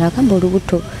olubuto n'agamba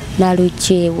olubuto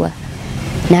n'alujeewa.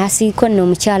 N'asiiko nno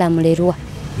omukyala mulerwa.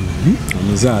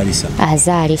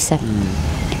 Azaalisa.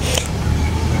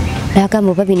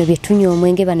 N'agamba oba bino bye tunywa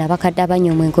omwenge bano abakadde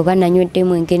abanywa omwenge oba nanywedde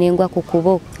mwenge n'engwa ku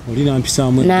kubo.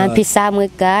 Nampisaamu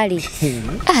eggaali.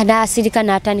 N'asirika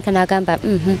n'atandika n'agamba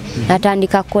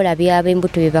n'atandika kukola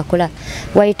by'ab'embuto bye bakola.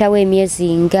 Wayitawo emyezi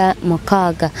nga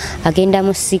 6 agenda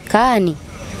mu sikaani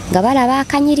nga balaba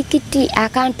akanyirikiti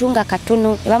akantu nga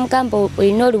katono. Bamugamba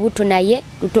olina olubuto naye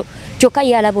luto kyokka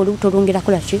ye alaba olubuto lwongera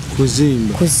kola ki?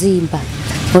 Kuzimba.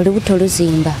 Olubuto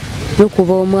luzimba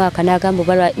lukuba omwaka n'agamba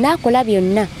obalwa n'akola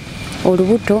byonna.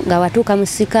 Olubuto nga watuuka mu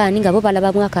sikaani nga bo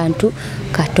balabamu akantu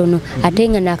katono ate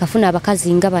nga nakafuna abakazi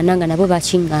nga bananga nabo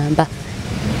bakiŋŋamba.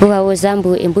 Bo bawoza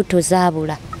mbu embuto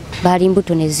zaabula baali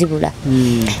mbuto ne zibula.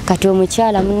 Kati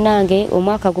omukyala munnange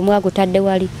omwaka gumu agutadde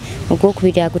wali,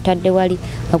 ogwokubiri agutadde wali,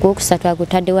 ogwokusatu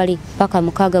agutadde wali paka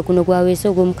 6 guno gwaweese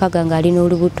ogw'omukaaga ng'alina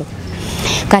olubuto.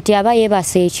 Kati aba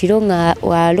yeebase ekiro nga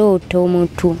waloota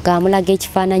omuntu ng'amulaga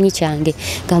ekifaananyi kyange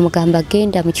ng'amugamba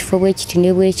genda mu kifo bwekiti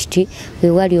ne bwekiti we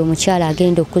wali omukyala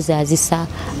agenda okuzaazisa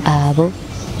abo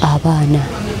abaana.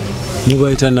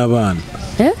 Mubayita n'abaana?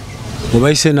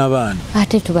 Mubayise n'abaana?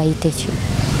 Ate tubayite ki?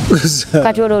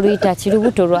 Kati olwo luyita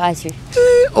kirubuto lwaki?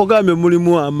 Ogambye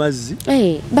mulimu amazzi?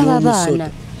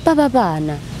 Baba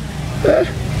baana.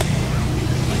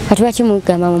 Kati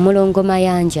bakimugamba mu mulongo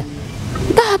mayanja.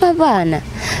 Baba baana.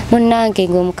 Munnange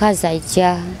ng'omukazi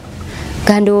ajja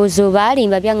kandowooza oba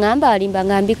alimba byaŋŋamba alimba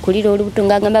ngambikkulira olubuto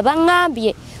ng'agamba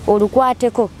baŋŋambye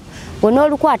olukwateko.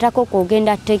 Bw'onoolukwatako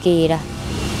kwogenda tegeera.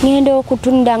 Ngenda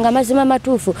okutunula nga mazima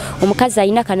matuufu omukazi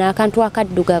alina kano akantu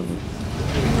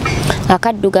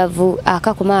akaddugavu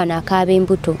akakumaana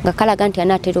ak'ab'embuto nga kalaga nti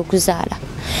anaatera okuzaala.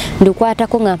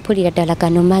 Ndukwatako nga mpulira ddala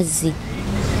gano mazzi.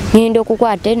 Ngenda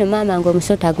okukwata eno maama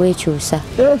ng'omusota gwekyusa.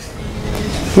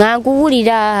 Nga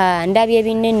nkuwulira ndabye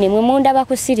ebinene mwe mundaba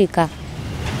kusirika.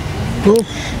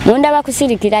 Mundaba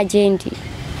kusirikira gye ndi.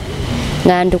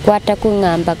 Nga ndukwatako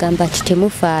ngamba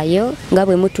kitemufaayo nga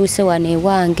bwe mutuuse wano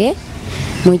ewange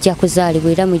mujja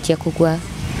kuzaalibwa era mujja kugwa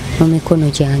mu mikono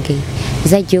gyange.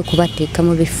 Zajja okubateeka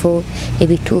mu bifo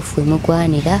ebituufu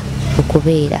emugwanira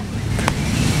okubeera.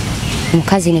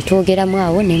 Omukazi ne twogeramu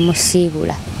awo ne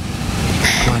musiibula.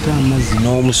 Kwata amazzi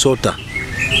n'omusota.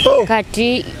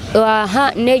 Kati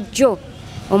nejjo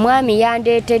omwami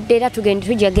yandeetedde era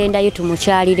tujja gendayo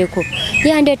tumukyalireko.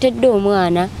 Yandeetedde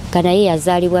omwana nga naye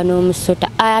yazaalibwa n'omusota.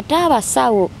 Ate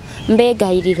abasawo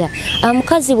mbeegayirira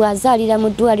omukazi bw'azaalira mu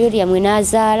ddwaliro lyammwe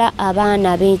n'azaala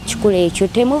abaana b'ekikula ekyo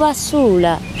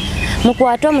temubasuula.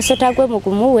 Mukwate omusota gwe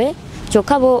mugumuwe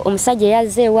kyokka bo omusajja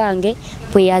yazze ewange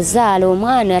bwe yazaala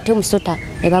omwana ate omusota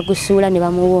ne bagusuula ne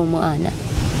bamuwa omwana.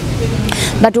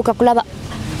 Batuuka kulaba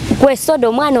kwesoda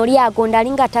omwana oli agonda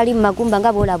alinga atali mu magumba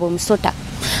nga bw'olaba omusota.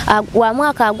 Wa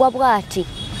mwaka agwa bw'ati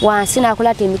wansi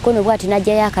n'akulata emikono bw'ati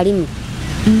n'ajjayo akalimi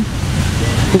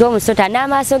ng'omusota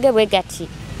n'amaaso ge bwe gati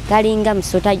galinga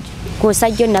musota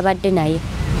kw'osa jjo nabadde naye.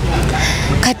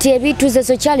 Kati ebituuze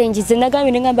zo challenge ze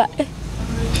nagambye neŋŋamba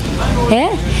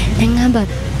neŋŋamba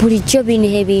bulijjo bino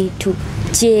ebintu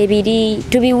gyebiri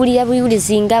tubiwulira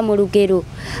buwulizi nga mu lugero.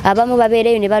 Abamu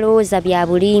babeereyo ne balowooza bya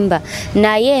bulimba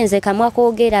naye nze kamwa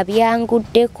koogera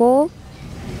byanguddeko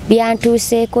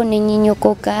byantuuseeko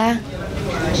nenyinyokoka.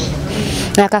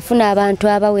 Akafuna abantu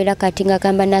abawera kati nga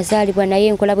gamba nazaalibwa naye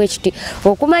enkola bwe kiti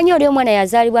okumanya oli omwana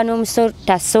yazaalibwa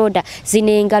n'omusota soda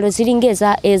zino engalo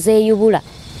ziringa ezeeyubula.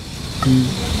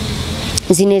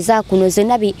 Zino ezaakuno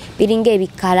zonna biringa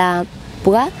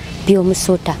ebikalabwa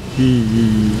by'omusota.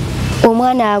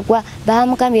 Omwana agwa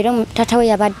bamugambye era tata we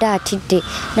yabadde atidde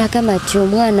n'agamba nti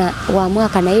omwana wa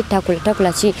mwaka naye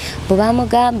takula ki. Bwe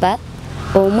bamugamba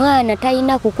omwana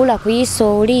talina kukula kuyisa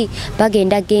oli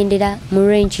bagendagendera mu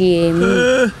range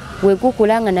y'emu. Bwe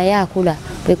gukula nga naye akula,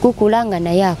 bwe gukula nga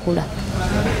naye akula.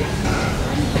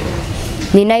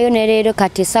 Ninayo ne leero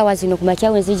kati essaawa zino ku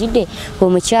makya we zijidde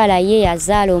omukyala ye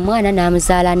yazaala omwana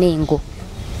n'amuzaala n'engo.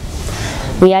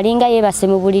 Bwe yalinga yeebase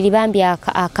mu buliri bambi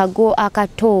akago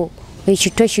akato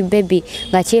ekito kibebi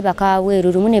nga kyebaka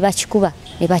wabweru lumu ne bakikuba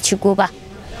ne bakigoba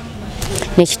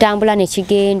ne kitambula ne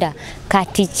kigenda.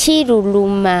 Kati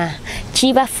kiruluma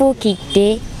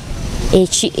kibafuukidde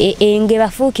enge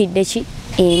bafuukidde ki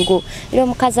engo. Era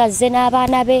omukazi azze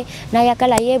n'abaana be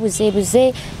n'ayagala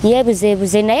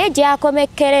yeebuzeebuze naye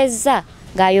gy'akomekkereza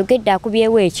ng'ayogedde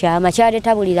akubyewo ekyama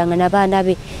kyaletabuliranga n'abaana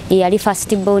be eyali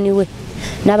first born we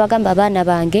n'abagamba abaana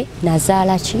bange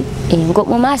nazaala ki engo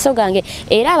mu maaso gange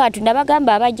era abantu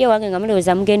nabagamba abajja wange nga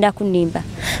mulowooza mugenda kunnimba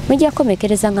mujja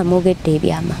kukomekereza nga mwogedde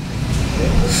ebyama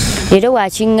leero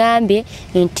wakiŋŋambye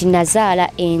nti nazaala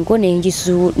engo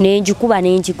n'engikuba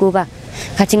n'engigoba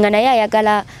kati nga naye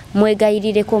ayagala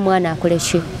mwegayirireko omwana akole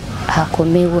ki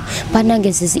akomewo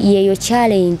bannange yeeyo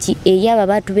challenge eyaba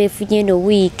bantu beefunye eno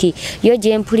wiiki yo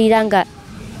gye mpulira nga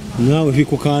nawe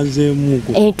bikukanzeemu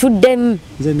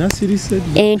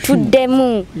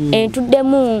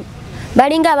entuddemu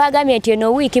balinga abagambye nti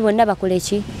eno wiiki bonna bakole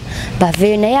ki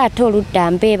baveeyo naye ate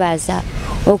oludda mbeebaza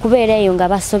okubeera eyo nga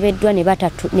basobeddwa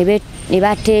ne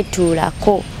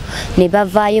bateetuulako ne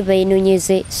bavaayo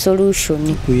beenonyeze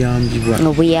solution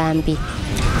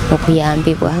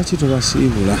okuyambibwa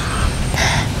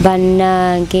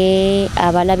bannange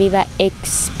abalabi ba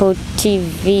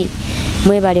xpotv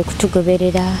mwebale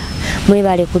kutugoberera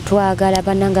mwebale kutwagala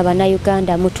bannanga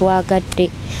bannayuganda mutwagadde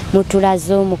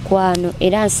mutulaze omukwano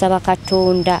era nsaba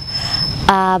Katonda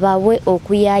abawe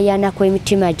okuyaayana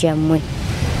kw'emitima gyammwe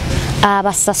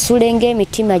abasasule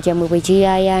ng'emitima gyammwe bwe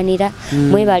giyaayaanira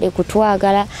mwebale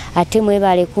kutwagala ate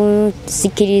mwebale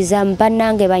kunsikiriza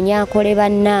bannange banyankole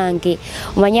bannange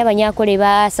omanye abanyankole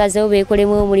basazewo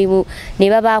beekolemu omulimu ne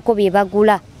babaako bye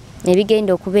bagula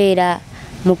ebigenda okubeera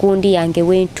mu gundi yange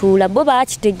wentuula bo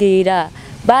bakitegeera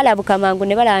baalabuka mangu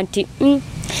ne balaba nti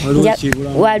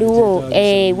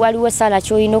waliwo sala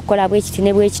kyolina okukola bwekiti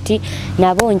ne bwekiti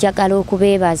nabo njagala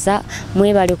okubeebaza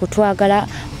mwebale kutwagala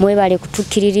mwebale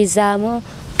kutukkiririzaamu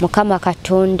Mukama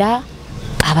Katonda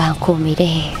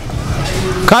abankuumire.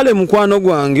 Kale mukwano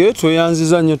gwange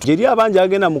tweyanziza nnyo eri abangi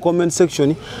agenda mu comment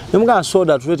section nemugamba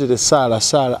soda tuleetere saala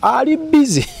ali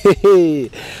busy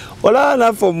olaba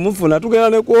naffe omufuna tugenda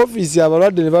ne ku office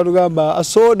abalwadde ne batugamba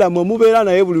soda mwe mubeera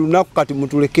naye buli lunaku kati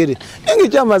mutulekere engi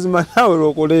kyamazima naawe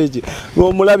lwokola eki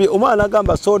lwomulabye omwana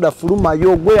agamba soda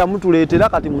fulumayo gwe yamutuleetera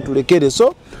kati mutulekere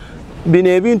so bino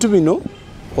ebintu bino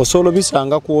osobola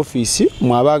bisanga ku office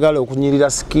mwabaagala okunyirira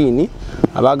skin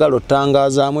abaagala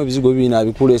otangazaamu ebizigo bibina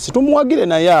abikuleese tumuwagire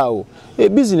naye awo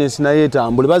business naye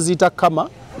etambule baziyita kama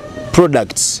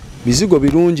products bizigo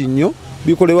birungi nnyo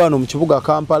bikolebwa wano mu kibuga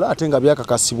Kampala ate nga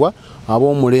byakakasibwa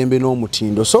ab'omulembe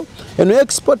n'omutindo so eno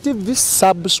xpotv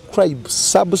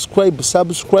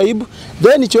subscribe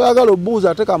then kyoyagala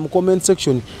obuuza ateka mu comment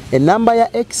section enamba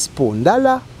ya expo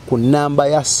ndala ku namba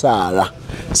ya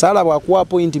Sala bwakuwa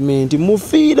appointment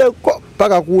mufiireko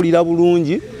paka kuwulira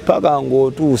bulungi paka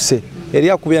ng'otuuse eri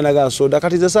akubya naga soda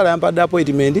kati ze Sala yampadde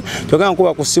appointment kyokka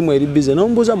nkuba ku simu eri bize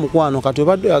n'ombuuza mukwano kati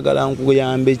obadde oyagala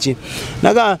nkuyambe ki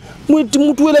naga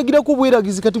mutuweragira ku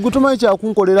bweragizi kati gutumayo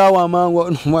kyakunkolera awo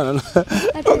amangu mwana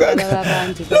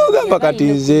nogamba kati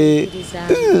nze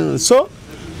so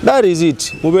that is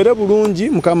it mubeere bulungi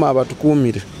Mukama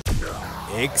abatukuumire.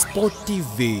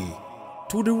 xpotv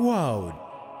to the world.